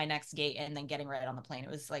walking to my next gate and then getting right on the plane. It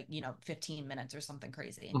was like, 15 minutes or something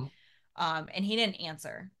crazy. Mhm. And he didn't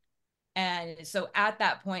answer. And so at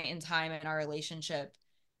that point in time in our relationship,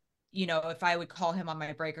 if I would call him on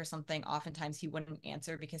my break or something, oftentimes he wouldn't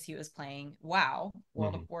answer because he was playing WoW,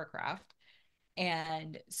 World of Mhm. Warcraft.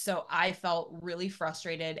 And so I felt really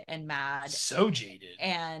frustrated and mad. So jaded.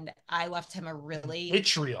 And I left him a really,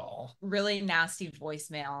 Vitriol. really nasty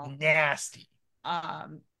voicemail, Nasty.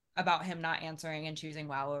 about him not answering and choosing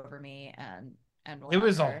WoW over me, and It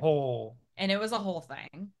was a whatever. whole And it was a whole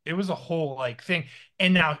thing. it was a whole like thing.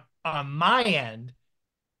 And now on my end,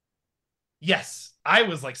 yes, I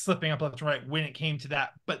was like slipping up left and right when it came to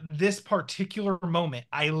that. But this particular moment,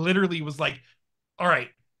 I literally was like, all right,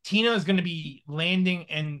 Tina is going to be landing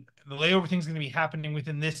and the layover thing's going to be happening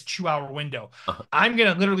within this 2 hour window. Uh-huh. I'm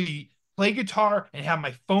going to literally play guitar and have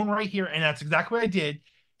my phone right here. And that's exactly what I did.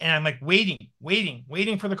 And I'm like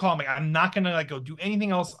waiting for the call. I'm like, I'm not going to like go do anything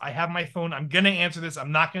else. I have my phone. I'm going to answer this.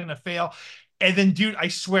 I'm not going to fail. And then, dude, I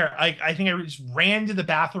swear, I think I just ran to the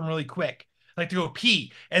bathroom really quick, like to go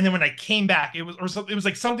pee. And then when I came back, it was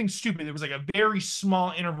like something stupid. It was like a very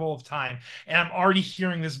small interval of time, and I'm already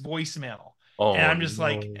hearing this voicemail. And Oh I'm just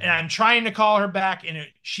like, no. and I'm trying to call her back, and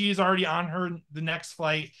she is already on the next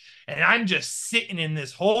flight, and I'm just sitting in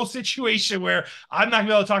this whole situation where I'm not gonna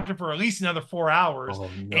be able to talk to her for at least another 4 hours, Oh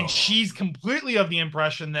and no. she's completely of the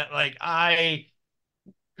impression that like I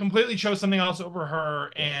completely chose something else over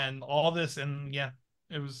her Yeah. and all this, and yeah,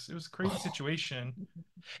 it was a crazy situation.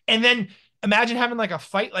 And then imagine having like a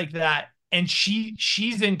fight like that, and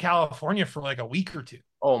she's in California for like a week or two.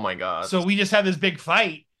 Oh my God. So we just had this big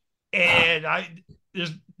fight, and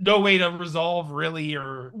there's no way to resolve really,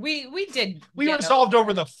 or We did we get resolved over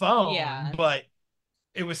over. the phone, Yeah. but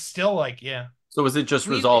it was still like, yeah. So was it just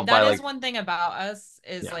We've resolved by that is like, one thing about us,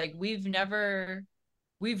 is yeah. like we've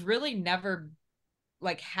really never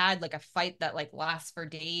like had like a fight that like lasts for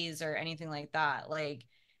days or anything like that. Like,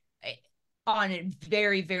 on a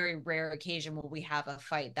very, very rare occasion will we have a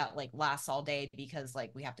fight that like lasts all day because like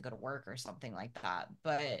we have to go to work or something like that.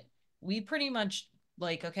 But we pretty much,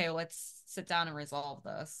 like, okay, let's sit down and resolve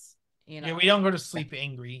this, Yeah, we don't go to sleep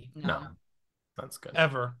angry No, no. that's good.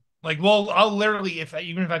 ever. Like, well, I'll literally,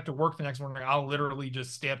 even if I have to work the next morning, I'll literally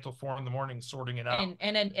just stay up till 4 in the morning sorting it out.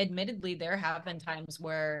 And admittedly, there have been times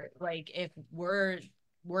where like if we're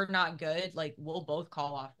not good, like we'll both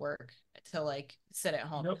call off work to like sit at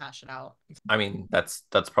home and hash it out. I mean, that's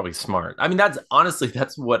probably smart. I mean, that's honestly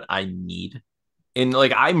that's what I need. And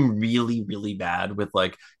like I'm really, really bad with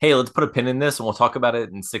like, hey, let's put a pin in this and we'll talk about it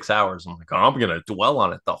in 6 hours. I'm like, oh, I'm gonna dwell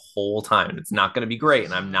on it the whole time. And it's not gonna be great.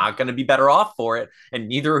 And I'm not gonna be better off for it. And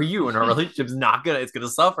neither are you. And our relationship's not gonna, it's gonna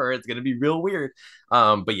suffer. It's gonna be real weird.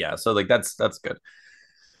 But yeah, so like that's good.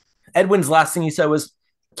 Edwin's last thing he said was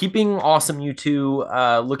keeping awesome, you two.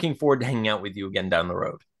 Looking forward to hanging out with you again down the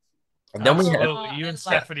road. And then we had Absolutely. Oh, You I and love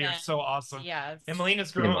Stephanie are them. so awesome. Yes. And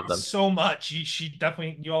Melina's freaking grown love up them. so much. She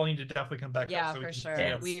definitely, you all need to definitely come back Yeah, up so we for can sure. see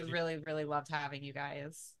us. We really, really loved having you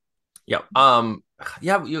guys. Yeah.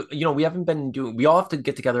 Yeah, you know, we haven't been doing, we all have to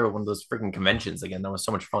get together at one of those freaking conventions again. That was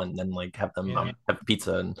so much fun. And then like have them Yeah. have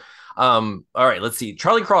pizza and all right, let's see.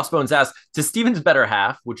 Charlie Crossbones asked to Steven's better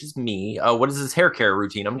half, which is me, what is his hair care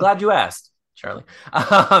routine? I'm glad you asked, Charlie.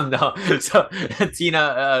 No. So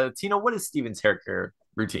Tina, what is Steven's hair care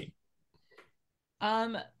routine?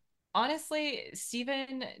 Um, Honestly,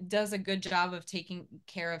 Steven does a good job of taking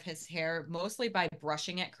care of his hair, mostly by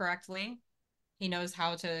brushing it correctly. He knows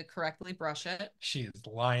how to correctly brush it. She is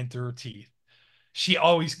lying through her teeth. She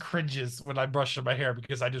always cringes when I brush my hair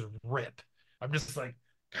because I just rip. I'm just like,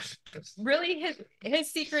 Really,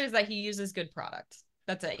 his secret is that he uses good product.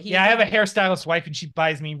 That's it. yeah, I have a hairstylist wife and she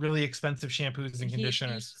buys me really expensive shampoos and He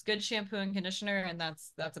conditioners. uses good shampoo and conditioner, and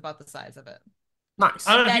that's about the size of it. Nice.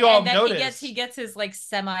 I don't know if you all have noticed. He gets his like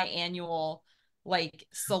semi-annual like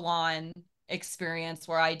salon experience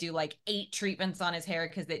where I do like 8 treatments on his hair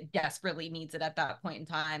because it desperately needs it at that point in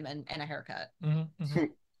time, and a haircut. Mm-hmm, mm-hmm.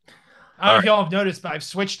 I don't know if y'all have noticed, but I've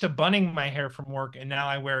switched to bunning my hair from work, and now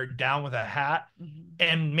I wear it down with a hat. Mm-hmm.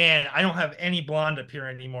 And man, I don't have any blonde up here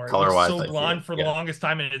anymore. It Color was wise, so blonde for the longest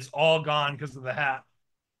time, and it's all gone because of the hat.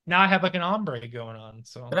 Now I have like an ombre going on.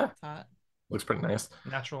 So yeah. It's hot. Looks pretty nice.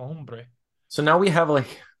 Natural hombre. So now we have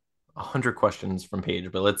like 100 questions from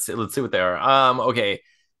Paige, but let's see what they are. Okay.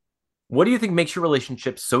 What do you think makes your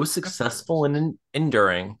relationship so successful and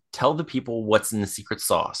enduring? Tell the people what's in the secret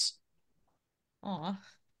sauce. Aw.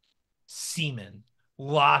 Semen.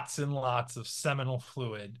 Lots and lots of seminal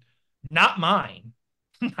fluid. Not mine,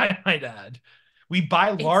 I might add. We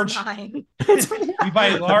buy It's large mine. we buy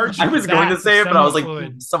large I was going to vats of say it, but I seminal was like,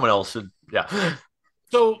 fluid. someone else should. Yeah.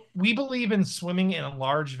 So we believe in swimming in a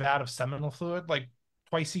large vat of seminal fluid like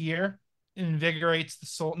twice a year. It invigorates the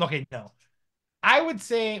soul. Okay, no. I would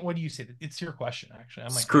say, what do you say? It's your question, actually.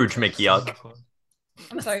 I'm like, Scrooge McYuck.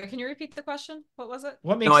 I'm sorry, can you repeat the question? What was it?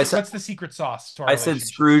 What No, makes it, what's the secret sauce to our I said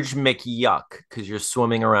relationship? Scrooge McYuck because you're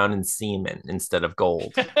swimming around in semen instead of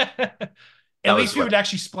gold. At least we would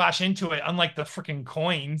actually splash into it, unlike the freaking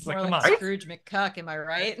coins. More Like, come like on. Scrooge McCuck, am I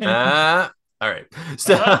right? All right.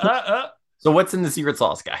 So what's in the secret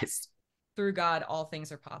sauce, guys? Through God, all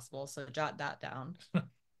things are possible. So jot that down.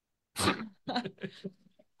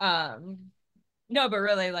 No, but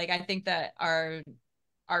really, like I think that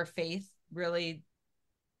our faith really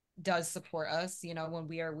does support us. You know, when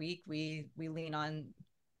we are weak, we lean on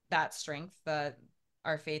that strength that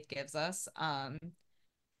our faith gives us.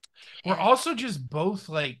 We're also just both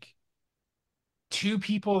like two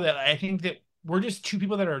people that I think that we're just two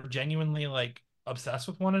people that are genuinely like obsessed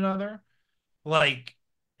with one another. Like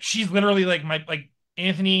she's literally like my like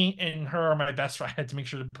Anthony and her are my best friend. I had to make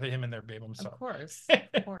sure to put him in there, babe. I'm sorry.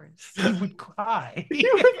 Of course. You would cry.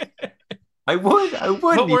 I would.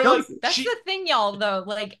 But we're like, that's the thing, y'all. Though,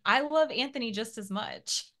 like, I love Anthony just as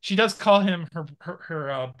much. She does call him her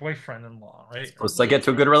boyfriend-in-law, right? Once I get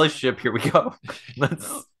to a good relationship, here we go.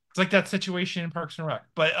 It's like that situation in Parks and Rec.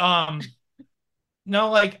 But no,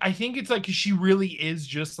 like I think it's like she really is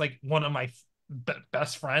just like one of my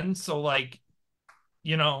best friends. So like,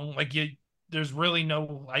 you know, like there's really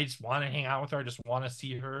no. I just want to hang out with her. I just want to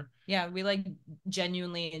see her. Yeah, we like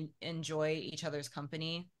genuinely enjoy each other's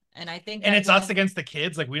company, and I think, and it's us against the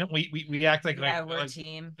kids. Like we don't we act like we're a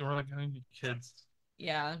team. We're like kids.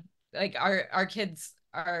 Yeah, like our kids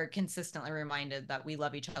are consistently reminded that we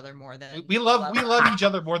love each other more than we love each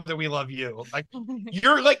other more than we love you. Like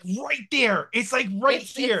you're like right there. It's like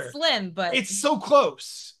here. It's slim, but it's so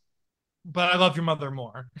close. But I love your mother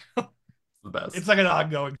more. The best. It's like an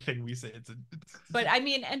ongoing thing we say. But I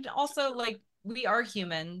mean, and also like we are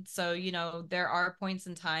human, so you know there are points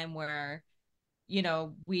in time where you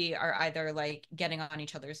know we are either like getting on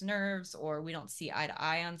each other's nerves or we don't see eye to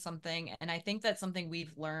eye on something. And I think that's something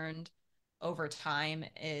we've learned over time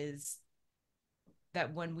is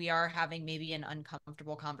that when we are having maybe an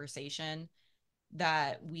uncomfortable conversation,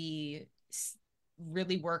 that we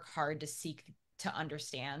really work hard to seek to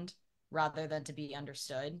understand rather than to be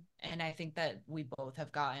understood. And I think that we both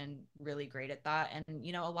have gotten really great at that. And,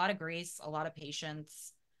 you know, a lot of grace, a lot of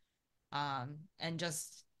patience, and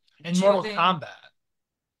just in Mortal Kombat.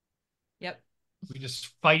 Yep. We just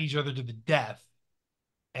fight each other to the death.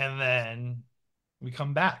 And then we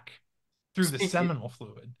come back through the seminal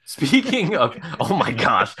fluid. Speaking of, oh my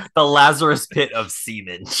gosh, the Lazarus pit of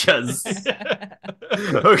semen. Just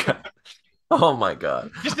okay. Oh my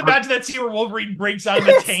god! Just imagine that scene where Wolverine breaks out of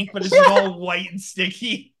the tank, but it's all white and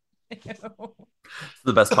sticky. It's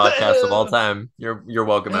the best podcast of all time. You're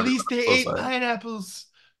welcome. At least they ate pineapples.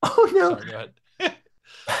 Oh no! Sorry, go ahead.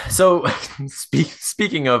 So,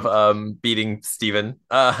 speaking of beating Steven,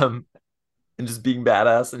 and just being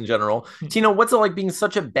badass in general, Tina, what's it like being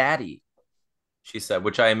such a baddie? She said,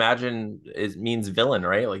 which I imagine means villain,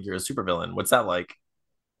 right? Like you're a super villain. What's that like?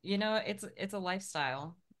 You know, it's a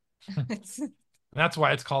lifestyle. That's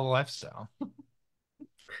why it's called a lifestyle. All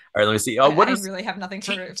right, let me see. I really have nothing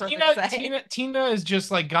to say. Tina is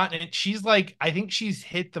just like gotten it. She's like, I think she's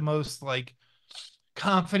hit the most like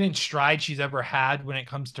confident stride she's ever had when it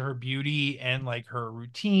comes to her beauty and like her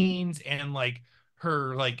routines and like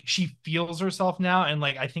her like she feels herself now. And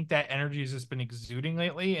like I think that energy has just been exuding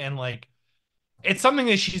lately. And like it's something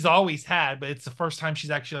that she's always had, but it's the first time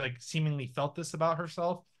she's actually like seemingly felt this about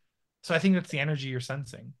herself. So I think that's the energy you're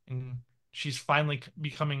sensing. And she's finally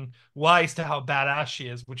becoming wise to how badass she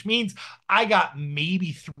is, which means I got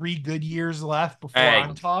maybe 3 good years left before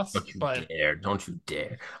I'm tossed. Don't you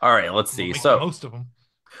dare. All right, let's see. So most of them.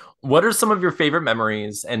 What are some of your favorite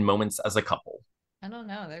memories and moments as a couple? I don't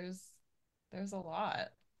know. There's a lot.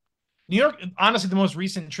 New York, honestly, the most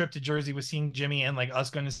recent trip to Jersey was seeing Jimmy and like us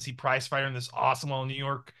going to see Prize Fighter in this awesome old New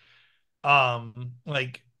York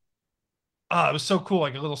it was so cool,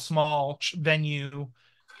 like a little small venue,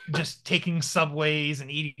 just taking subways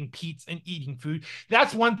and eating pizza and eating food.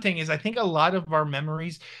 That's one thing is I think a lot of our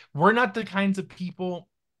memories, we're not the kinds of people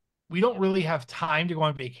we don't really have time to go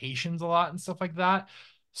on vacations a lot and stuff like that.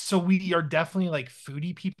 So we are definitely like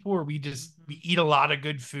foodie people where we eat a lot of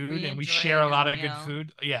good food We and we enjoy share a a good lot of good meal.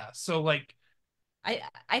 food. Yeah. So like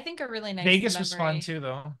I think a really nice Vegas was fun memory. too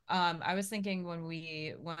though. I was thinking when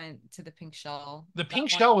we went to the Pink Shell The that pink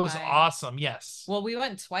one shell was time. awesome. Yes. Well, we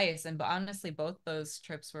went twice, and but honestly, both those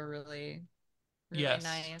trips were really, really Yes.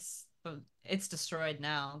 nice. But it's destroyed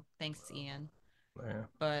now, thanks, Ian. Yeah.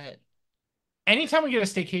 But Anytime we get a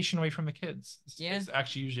staycation away from the kids, yeah, it's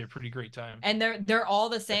actually usually a pretty great time. and they're all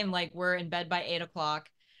the same. Like we're in bed by 8 o'clock,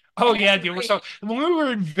 Oh and yeah, dude. We're every so when we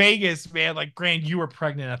were in Vegas, man, like Grant, you were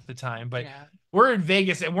pregnant at the time, but yeah. we're in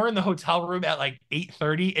Vegas and we're in the hotel room at like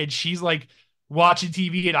 8:30 and she's like watching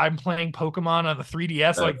TV and I'm playing Pokemon on the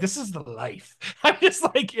 3DS. Uh, Like, this is the life. I'm just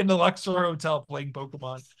like in the Luxor Hotel playing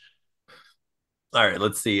Pokemon. all right,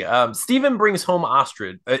 let's see. Steven brings home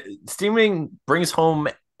ostrich. Steven brings home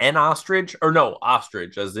an ostrich, or no,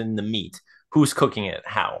 ostrich, as in the meat. Who's cooking it?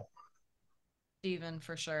 How? Steven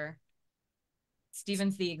for sure.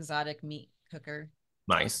 Steven's the exotic meat cooker.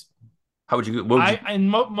 Nice. How would you? What would you? I and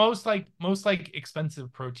most like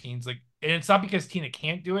expensive proteins, like, and it's not because Tina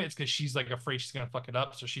can't do it, it's because she's like afraid she's gonna fuck it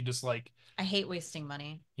up. So she just like, I hate wasting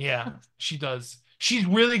money. yeah, she does. She's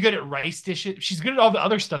really good at rice dishes. She's good at all the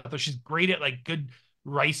other stuff, though. She's great at like good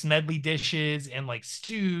rice medley dishes and like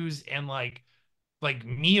stews and like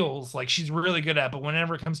meals. Like she's really good at. But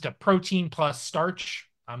whenever it comes to protein plus starch,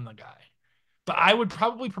 I'm the guy. But I would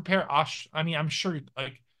probably prepare osh. I mean, I'm sure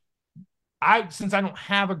like since I don't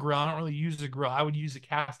have a grill, I don't really use a grill. I would use a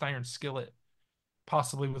cast iron skillet,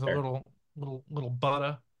 possibly with a Fair. little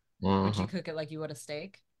butter. Would you Mhm. cook it like you would a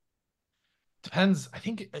steak? Depends. I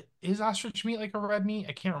think is ostrich meat like a red meat?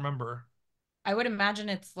 I can't remember. I would imagine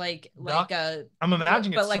it's like Duck. a I'm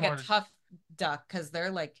imagining but it's like a similar to tough duck because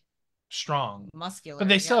they're like strong, but muscular.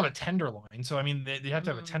 they still Yeah. have a tenderloin. So I mean, they have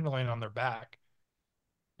to have a Mm. tenderloin on their back,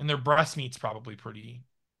 and their breast meat's probably pretty,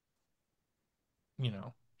 you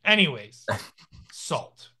know. Anyways,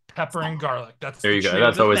 salt, pepper, and garlic. That's There the you go. trio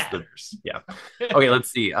That's that always the matters. yeah. Okay,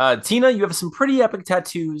 let's see. Tina, you have some pretty epic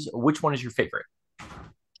tattoos. Which one is your favorite?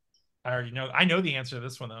 I already know. I know the answer to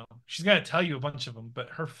this one though. She's gonna tell you a bunch of them, but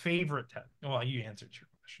her favorite. Well, you answered your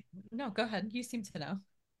question. No, go ahead. You seem to know.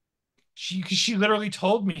 She literally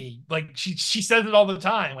told me, like, she says it all the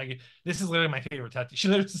time. Like, this is literally my favorite tattoo. She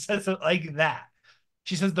literally says it like that.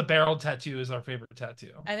 She says the barrel tattoo is our favorite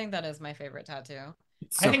tattoo. I think that is my favorite tattoo.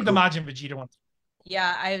 It's I so think the cool. Majin Vegeta one.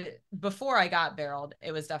 Yeah, I before I got barreled,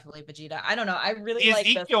 it was definitely Vegeta. I don't know. I really The like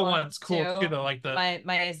this Ezekiel one one's cool too. too, though. Like the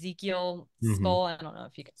My Ezekiel Mhm. skull. I don't know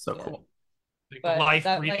if you can So see it, cool. like but life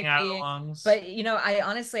that breathing might out of the be. lungs. But I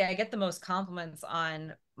honestly I get the most compliments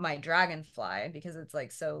on my dragonfly because it's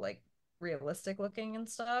like so like realistic looking and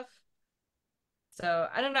stuff. So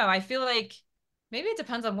I don't know. I feel like maybe it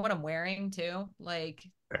depends on what I'm wearing too. Like,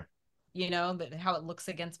 how it looks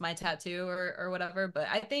against my tattoo or whatever. But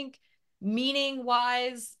I think meaning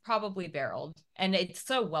wise, probably barreled. And it's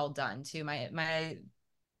so well done too.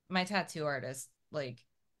 My tattoo artist, like,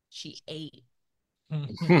 she ate.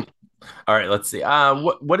 All right, let's see.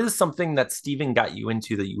 What is something that Steven got you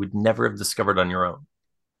into that you would never have discovered on your own?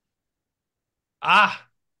 ah,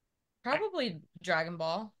 Probably Dragon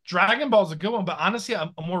Ball. Dragon Ball's a good one, but honestly,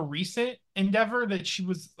 a more recent endeavor that she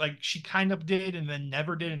was like she kind of did and then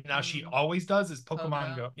never did, and now she Mm, always does is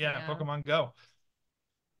Pokemon Pogo. Go. Yeah, Yeah. Pokemon Go.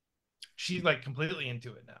 She's like completely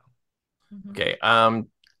into it now. Mhm. Okay.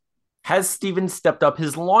 Has Steven stepped up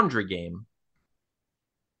his laundry game?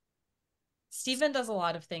 Steven does a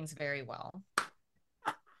lot of things very well.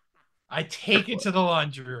 I take it to the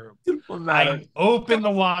laundry room. What matter? I open Don't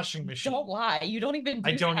the washing don't machine. lie. You don't even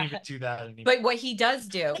I do don't even that. do that anymore. But what he does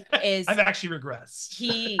do is I've actually regressed.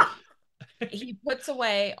 he puts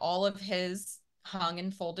away all of his hung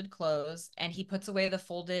and folded clothes and he puts away the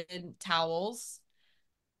folded towels.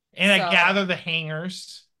 And I So gather the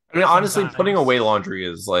hangers I mean, honestly, putting sometimes. away laundry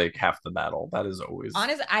is like half the battle. That is always.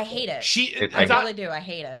 honestly, I hate it. She I it's not really do. I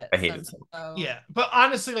hate it. I hate it. yeah, but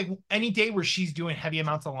honestly, like any day where she's doing heavy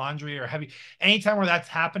amounts of laundry or heavy anytime where that's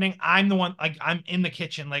happening, I'm the one like I'm in the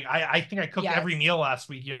kitchen. Like I think I cooked Yes. every meal last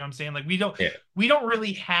week. You know what I'm saying? Like Yeah. we don't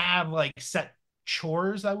really have like set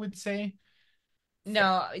chores, I would say.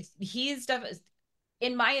 No, he's definitely,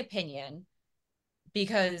 in my opinion,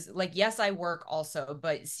 because like yes, I work also,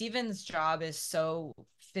 but Steven's job is so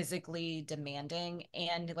physically demanding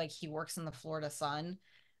and like he works in the Florida sun.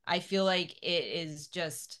 I feel like it is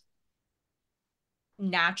just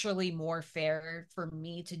naturally more fair for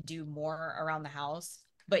me to do more around the house.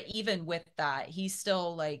 But even with that, he's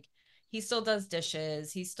still like he still does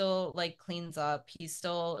dishes. He still like cleans up. He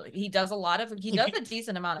does a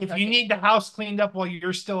decent amount of If you cooking. need the house cleaned up while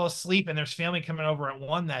you're still asleep and there's family coming over at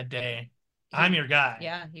 1 that day, I'm your guy.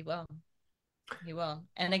 Yeah, he will. He will.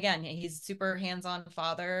 And again, he's super hands-on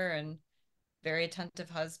father and very attentive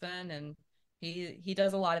husband, and he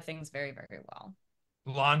does a lot of things very, very well.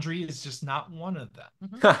 Laundry is just not one of them.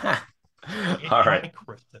 Mm-hmm. All right.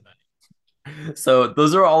 My kryptonite. So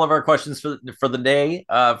those are all of our questions for the day,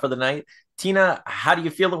 for the night. Tina, how do you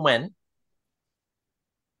feel it went?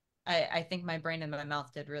 I think my brain and my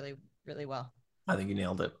mouth did really, really well. I think you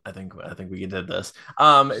nailed it. I think we did this.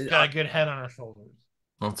 She's got a good head on her shoulders.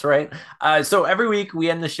 That's right. So every week we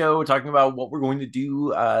end the show talking about what we're going to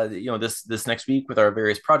do, this next week with our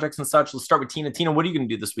various projects and such. Let's start with Tina. Tina, what are you going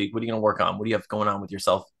to do this week? What are you going to work on? What do you have going on with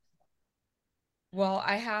yourself? Well,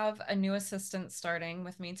 I have a new assistant starting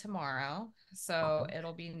with me tomorrow, so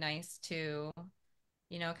it'll be nice to,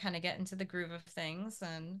 kind of get into the groove of things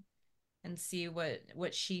and see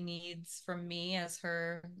what she needs from me as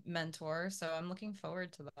her mentor. So I'm looking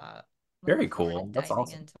forward to that. Very cool. That's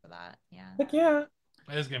awesome. Into that. Yeah. Heck yeah.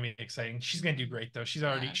 It is gonna be exciting. She's gonna do great though. She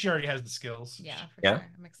already has the skills. Yeah, yeah. Sure.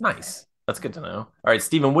 I'm excited. Nice. That's good to know. All right,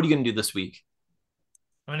 Steven, what are you gonna do this week?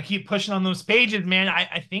 I'm gonna keep pushing on those pages, man.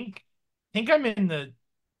 I think I'm I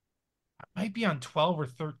might be on 12 or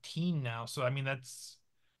 13 now. So I mean it's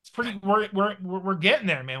pretty we're getting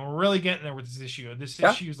there, man. We're really getting there with this issue. This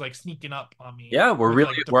issue is like sneaking up on me. Yeah,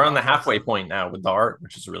 we're on the halfway point now with the art,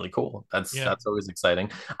 which is really cool. That's always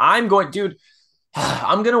exciting. I'm going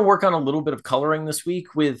to work on a little bit of coloring this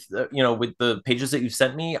week with with the pages that you've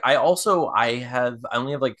sent me. I only have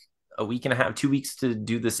like a week and a half, 2 weeks to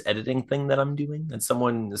do this editing thing that I'm doing. And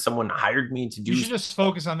someone hired me to do. You should just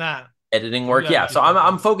focus on that. Editing work. Yeah. So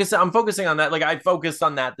I'm focusing on that. Like I focused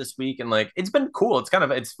on that this week and like it's been cool.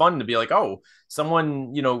 It's fun to be like, oh,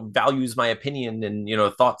 someone, values my opinion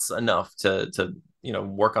and thoughts enough to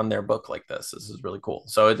work on their book like this. This is really cool.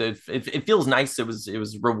 So it feels nice. It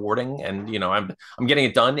was rewarding, and I'm getting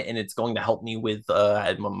it done, and it's going to help me with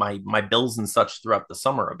my bills and such throughout the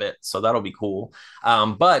summer a bit. So that'll be cool.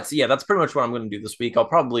 But yeah, that's pretty much what I'm going to do this week. I'll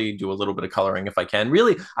probably do a little bit of coloring if I can.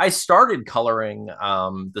 Really, I started coloring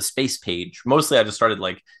the space page. Mostly, I just started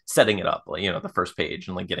like setting it up, like, the first page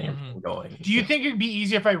and like getting everything going. Do you think it'd be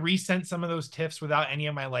easier if I resent some of those TIFFs without any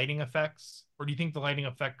of my lighting effects? Or do you think the lighting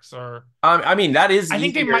effects are? I mean, that is. I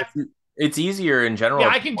think they might. It's easier in general. Yeah,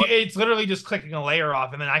 I can do. It's literally just clicking a layer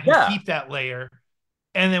off, and then I can keep that layer.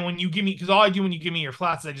 And then when you give me, because all I do when you give me your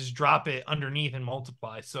flats, I just drop it underneath and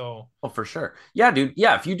multiply. So. Oh, for sure. Yeah, dude.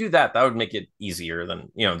 Yeah, if you do that, that would make it easier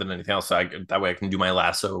than than anything else. So that way I can do my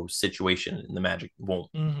lasso situation, and the magic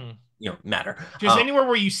won't matter. Just anywhere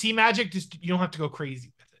where you see magic, just you don't have to go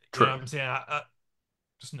crazy with it. True. You know what I'm saying?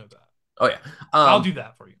 Just know that. Oh yeah, I'll do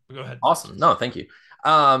that for you. Go ahead. Awesome. No, thank you.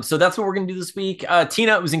 So that's what we're gonna do this week.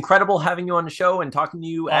 Tina, it was incredible having you on the show and talking to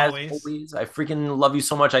you as always. I freaking love you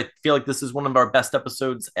so much. I feel like this is one of our best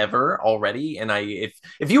episodes ever already. And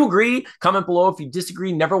if you agree, comment below. If you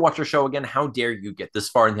disagree, never watch our show again. How dare you get this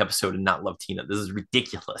far in the episode and not love Tina? This is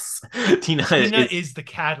ridiculous. Tina is the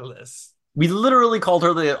catalyst. We literally called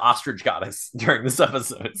her the ostrich goddess during this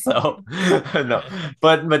episode. So no,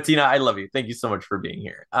 but Tina, I love you. Thank you so much for being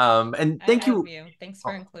here. And thank you. Thanks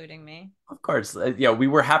for including me. Of course. Yeah, we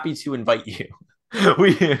were happy to invite you.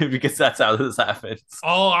 Because that's how this happens.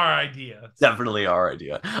 All our idea. Definitely our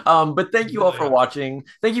idea. But thank you all for watching.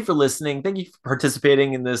 Thank you for listening. Thank you for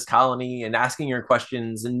participating in this colony and asking your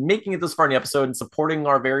questions and making it this far in the episode and supporting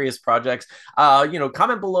our various projects.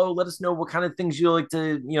 Comment below. Let us know what kind of things you like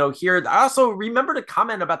to, hear. Also, remember to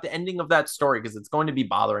comment about the ending of that story because it's going to be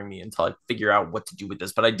bothering me until I figure out what to do with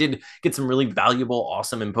this. But I did get some really valuable,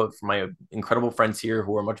 awesome input from my incredible friends here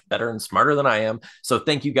who are much better and smarter than I am. So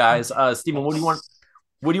thank you guys. Steven, what do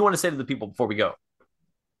you want to say to the people before we go?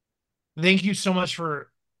 Thank you so much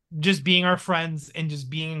for just being our friends and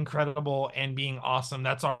just being incredible and being awesome.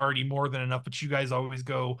 That's already more than enough, but you guys always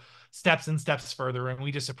go steps and steps further, and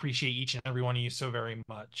we just appreciate each and every one of you so very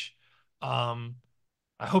much. I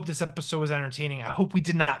hope this episode was entertaining. I hope we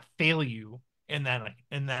did not fail you in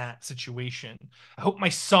that situation. I hope my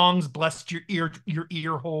songs blessed your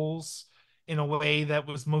ear holes in a way that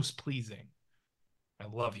was most pleasing. I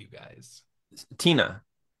love you guys. Tina,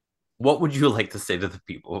 what would you like to say to the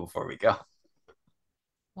people before we go?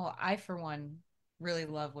 Well, I, for one, really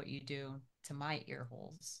love what you do to my ear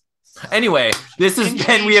holes. So. Anyway, this is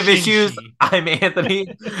Ben. We Have Issues. I'm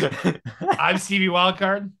Anthony. I'm Stevie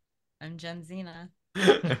Wildcard. I'm Jen Zena.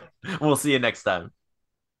 We'll see you next time.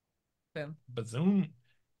 Boom. Bazoom.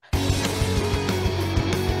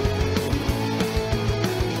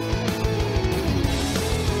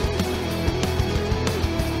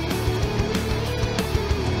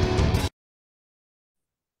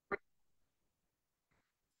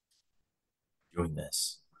 doing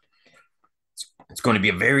this. It's going to be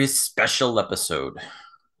a very special episode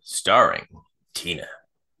starring Tina.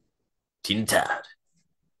 Tina Todd.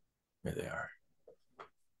 There they are.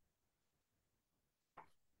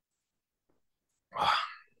 Oh,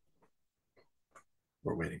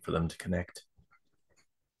 we're waiting for them to connect.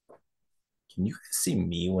 Can you guys see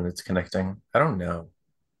me when it's connecting? I don't know.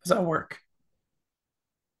 Does that work?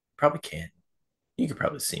 Probably can't. You could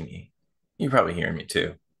probably see me. You can probably hear me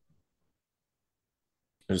too.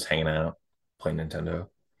 They're just hanging out, playing Nintendo.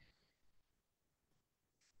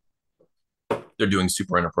 They're doing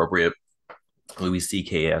super inappropriate Louis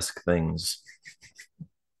C.K.-esque things.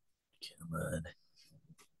 Come on.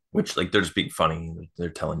 Which, like, they're just being funny. They're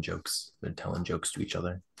telling jokes. They're telling jokes to each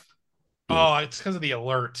other. Oh, it's because of the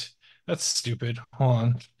alert. That's stupid. Hold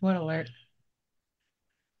on. What alert?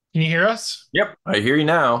 Can you hear us? Yep, I hear you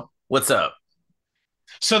now. What's up?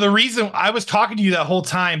 So the reason I was talking to you that whole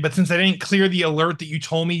time, but since I didn't clear the alert that you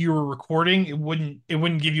told me you were recording, it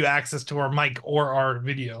wouldn't give you access to our mic or our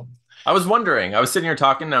video. I was wondering. I was sitting here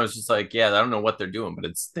talking, and I was just like, yeah, I don't know what they're doing,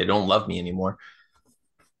 but they don't love me anymore.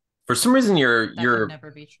 For some reason, That could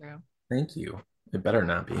never be true. Thank you. It better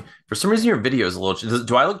not be. For some reason, your video is a little.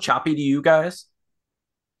 Do I look choppy to you guys?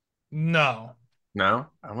 No. No?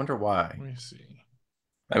 I wonder why. Let me see.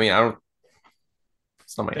 I mean, I don't.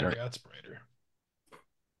 It's not my There, internet. that's brighter.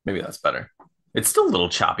 Maybe that's better. It's still a little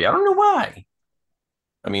choppy. I don't know why.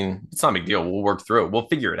 I mean, it's not a big deal. We'll work through it. We'll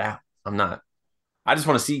figure it out. I'm not. I just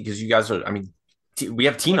want to see because you guys are. I mean, we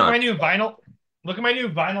have Tina. Look at my new vinyl. Look at my new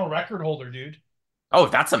vinyl record holder, dude. Oh,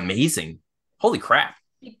 that's amazing! Holy crap!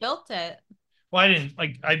 He built it. Well, I didn't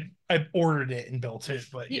like. I ordered it and built it,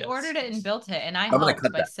 but He yes. ordered it and built it, and I I'm gonna helped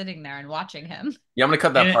cut by that. sitting there and watching him. Yeah, I'm gonna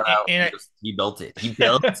cut that And- part out. and- He built it. He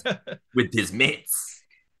built with his mitts.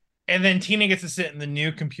 And then Tina gets to sit in the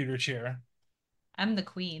new computer chair. I'm the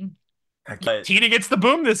queen. Tina gets the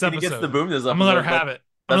boom this Tina episode. gets the boom this episode. I'm gonna let her have it.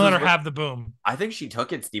 I'm gonna let her have the boom. I think she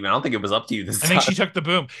took it, Steven. I don't think it was up to you this I time. think she took the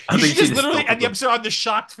boom. I You think should she just just literally took the end the boom. episode on the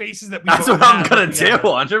shocked faces that we. That's both what I'm have gonna do, together.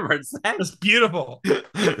 100%. That's beautiful.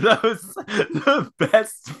 That was the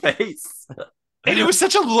best face. And it was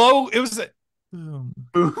such a low. It was. Boom.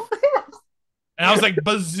 Boom. And I was like,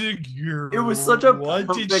 Bazigger. It was such a what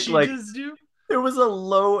did perfect, she like, just do? It was a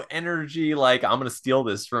low energy, like, I'm gonna steal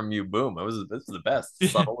this from you. Boom. This was the best.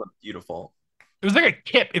 Subtle and beautiful. It was like a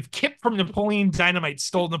Kip. If Kip from Napoleon Dynamite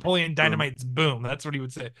stole Napoleon Dynamite's boom, that's what he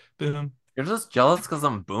would say. Boom. You're just jealous because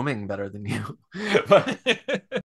I'm booming better than you. But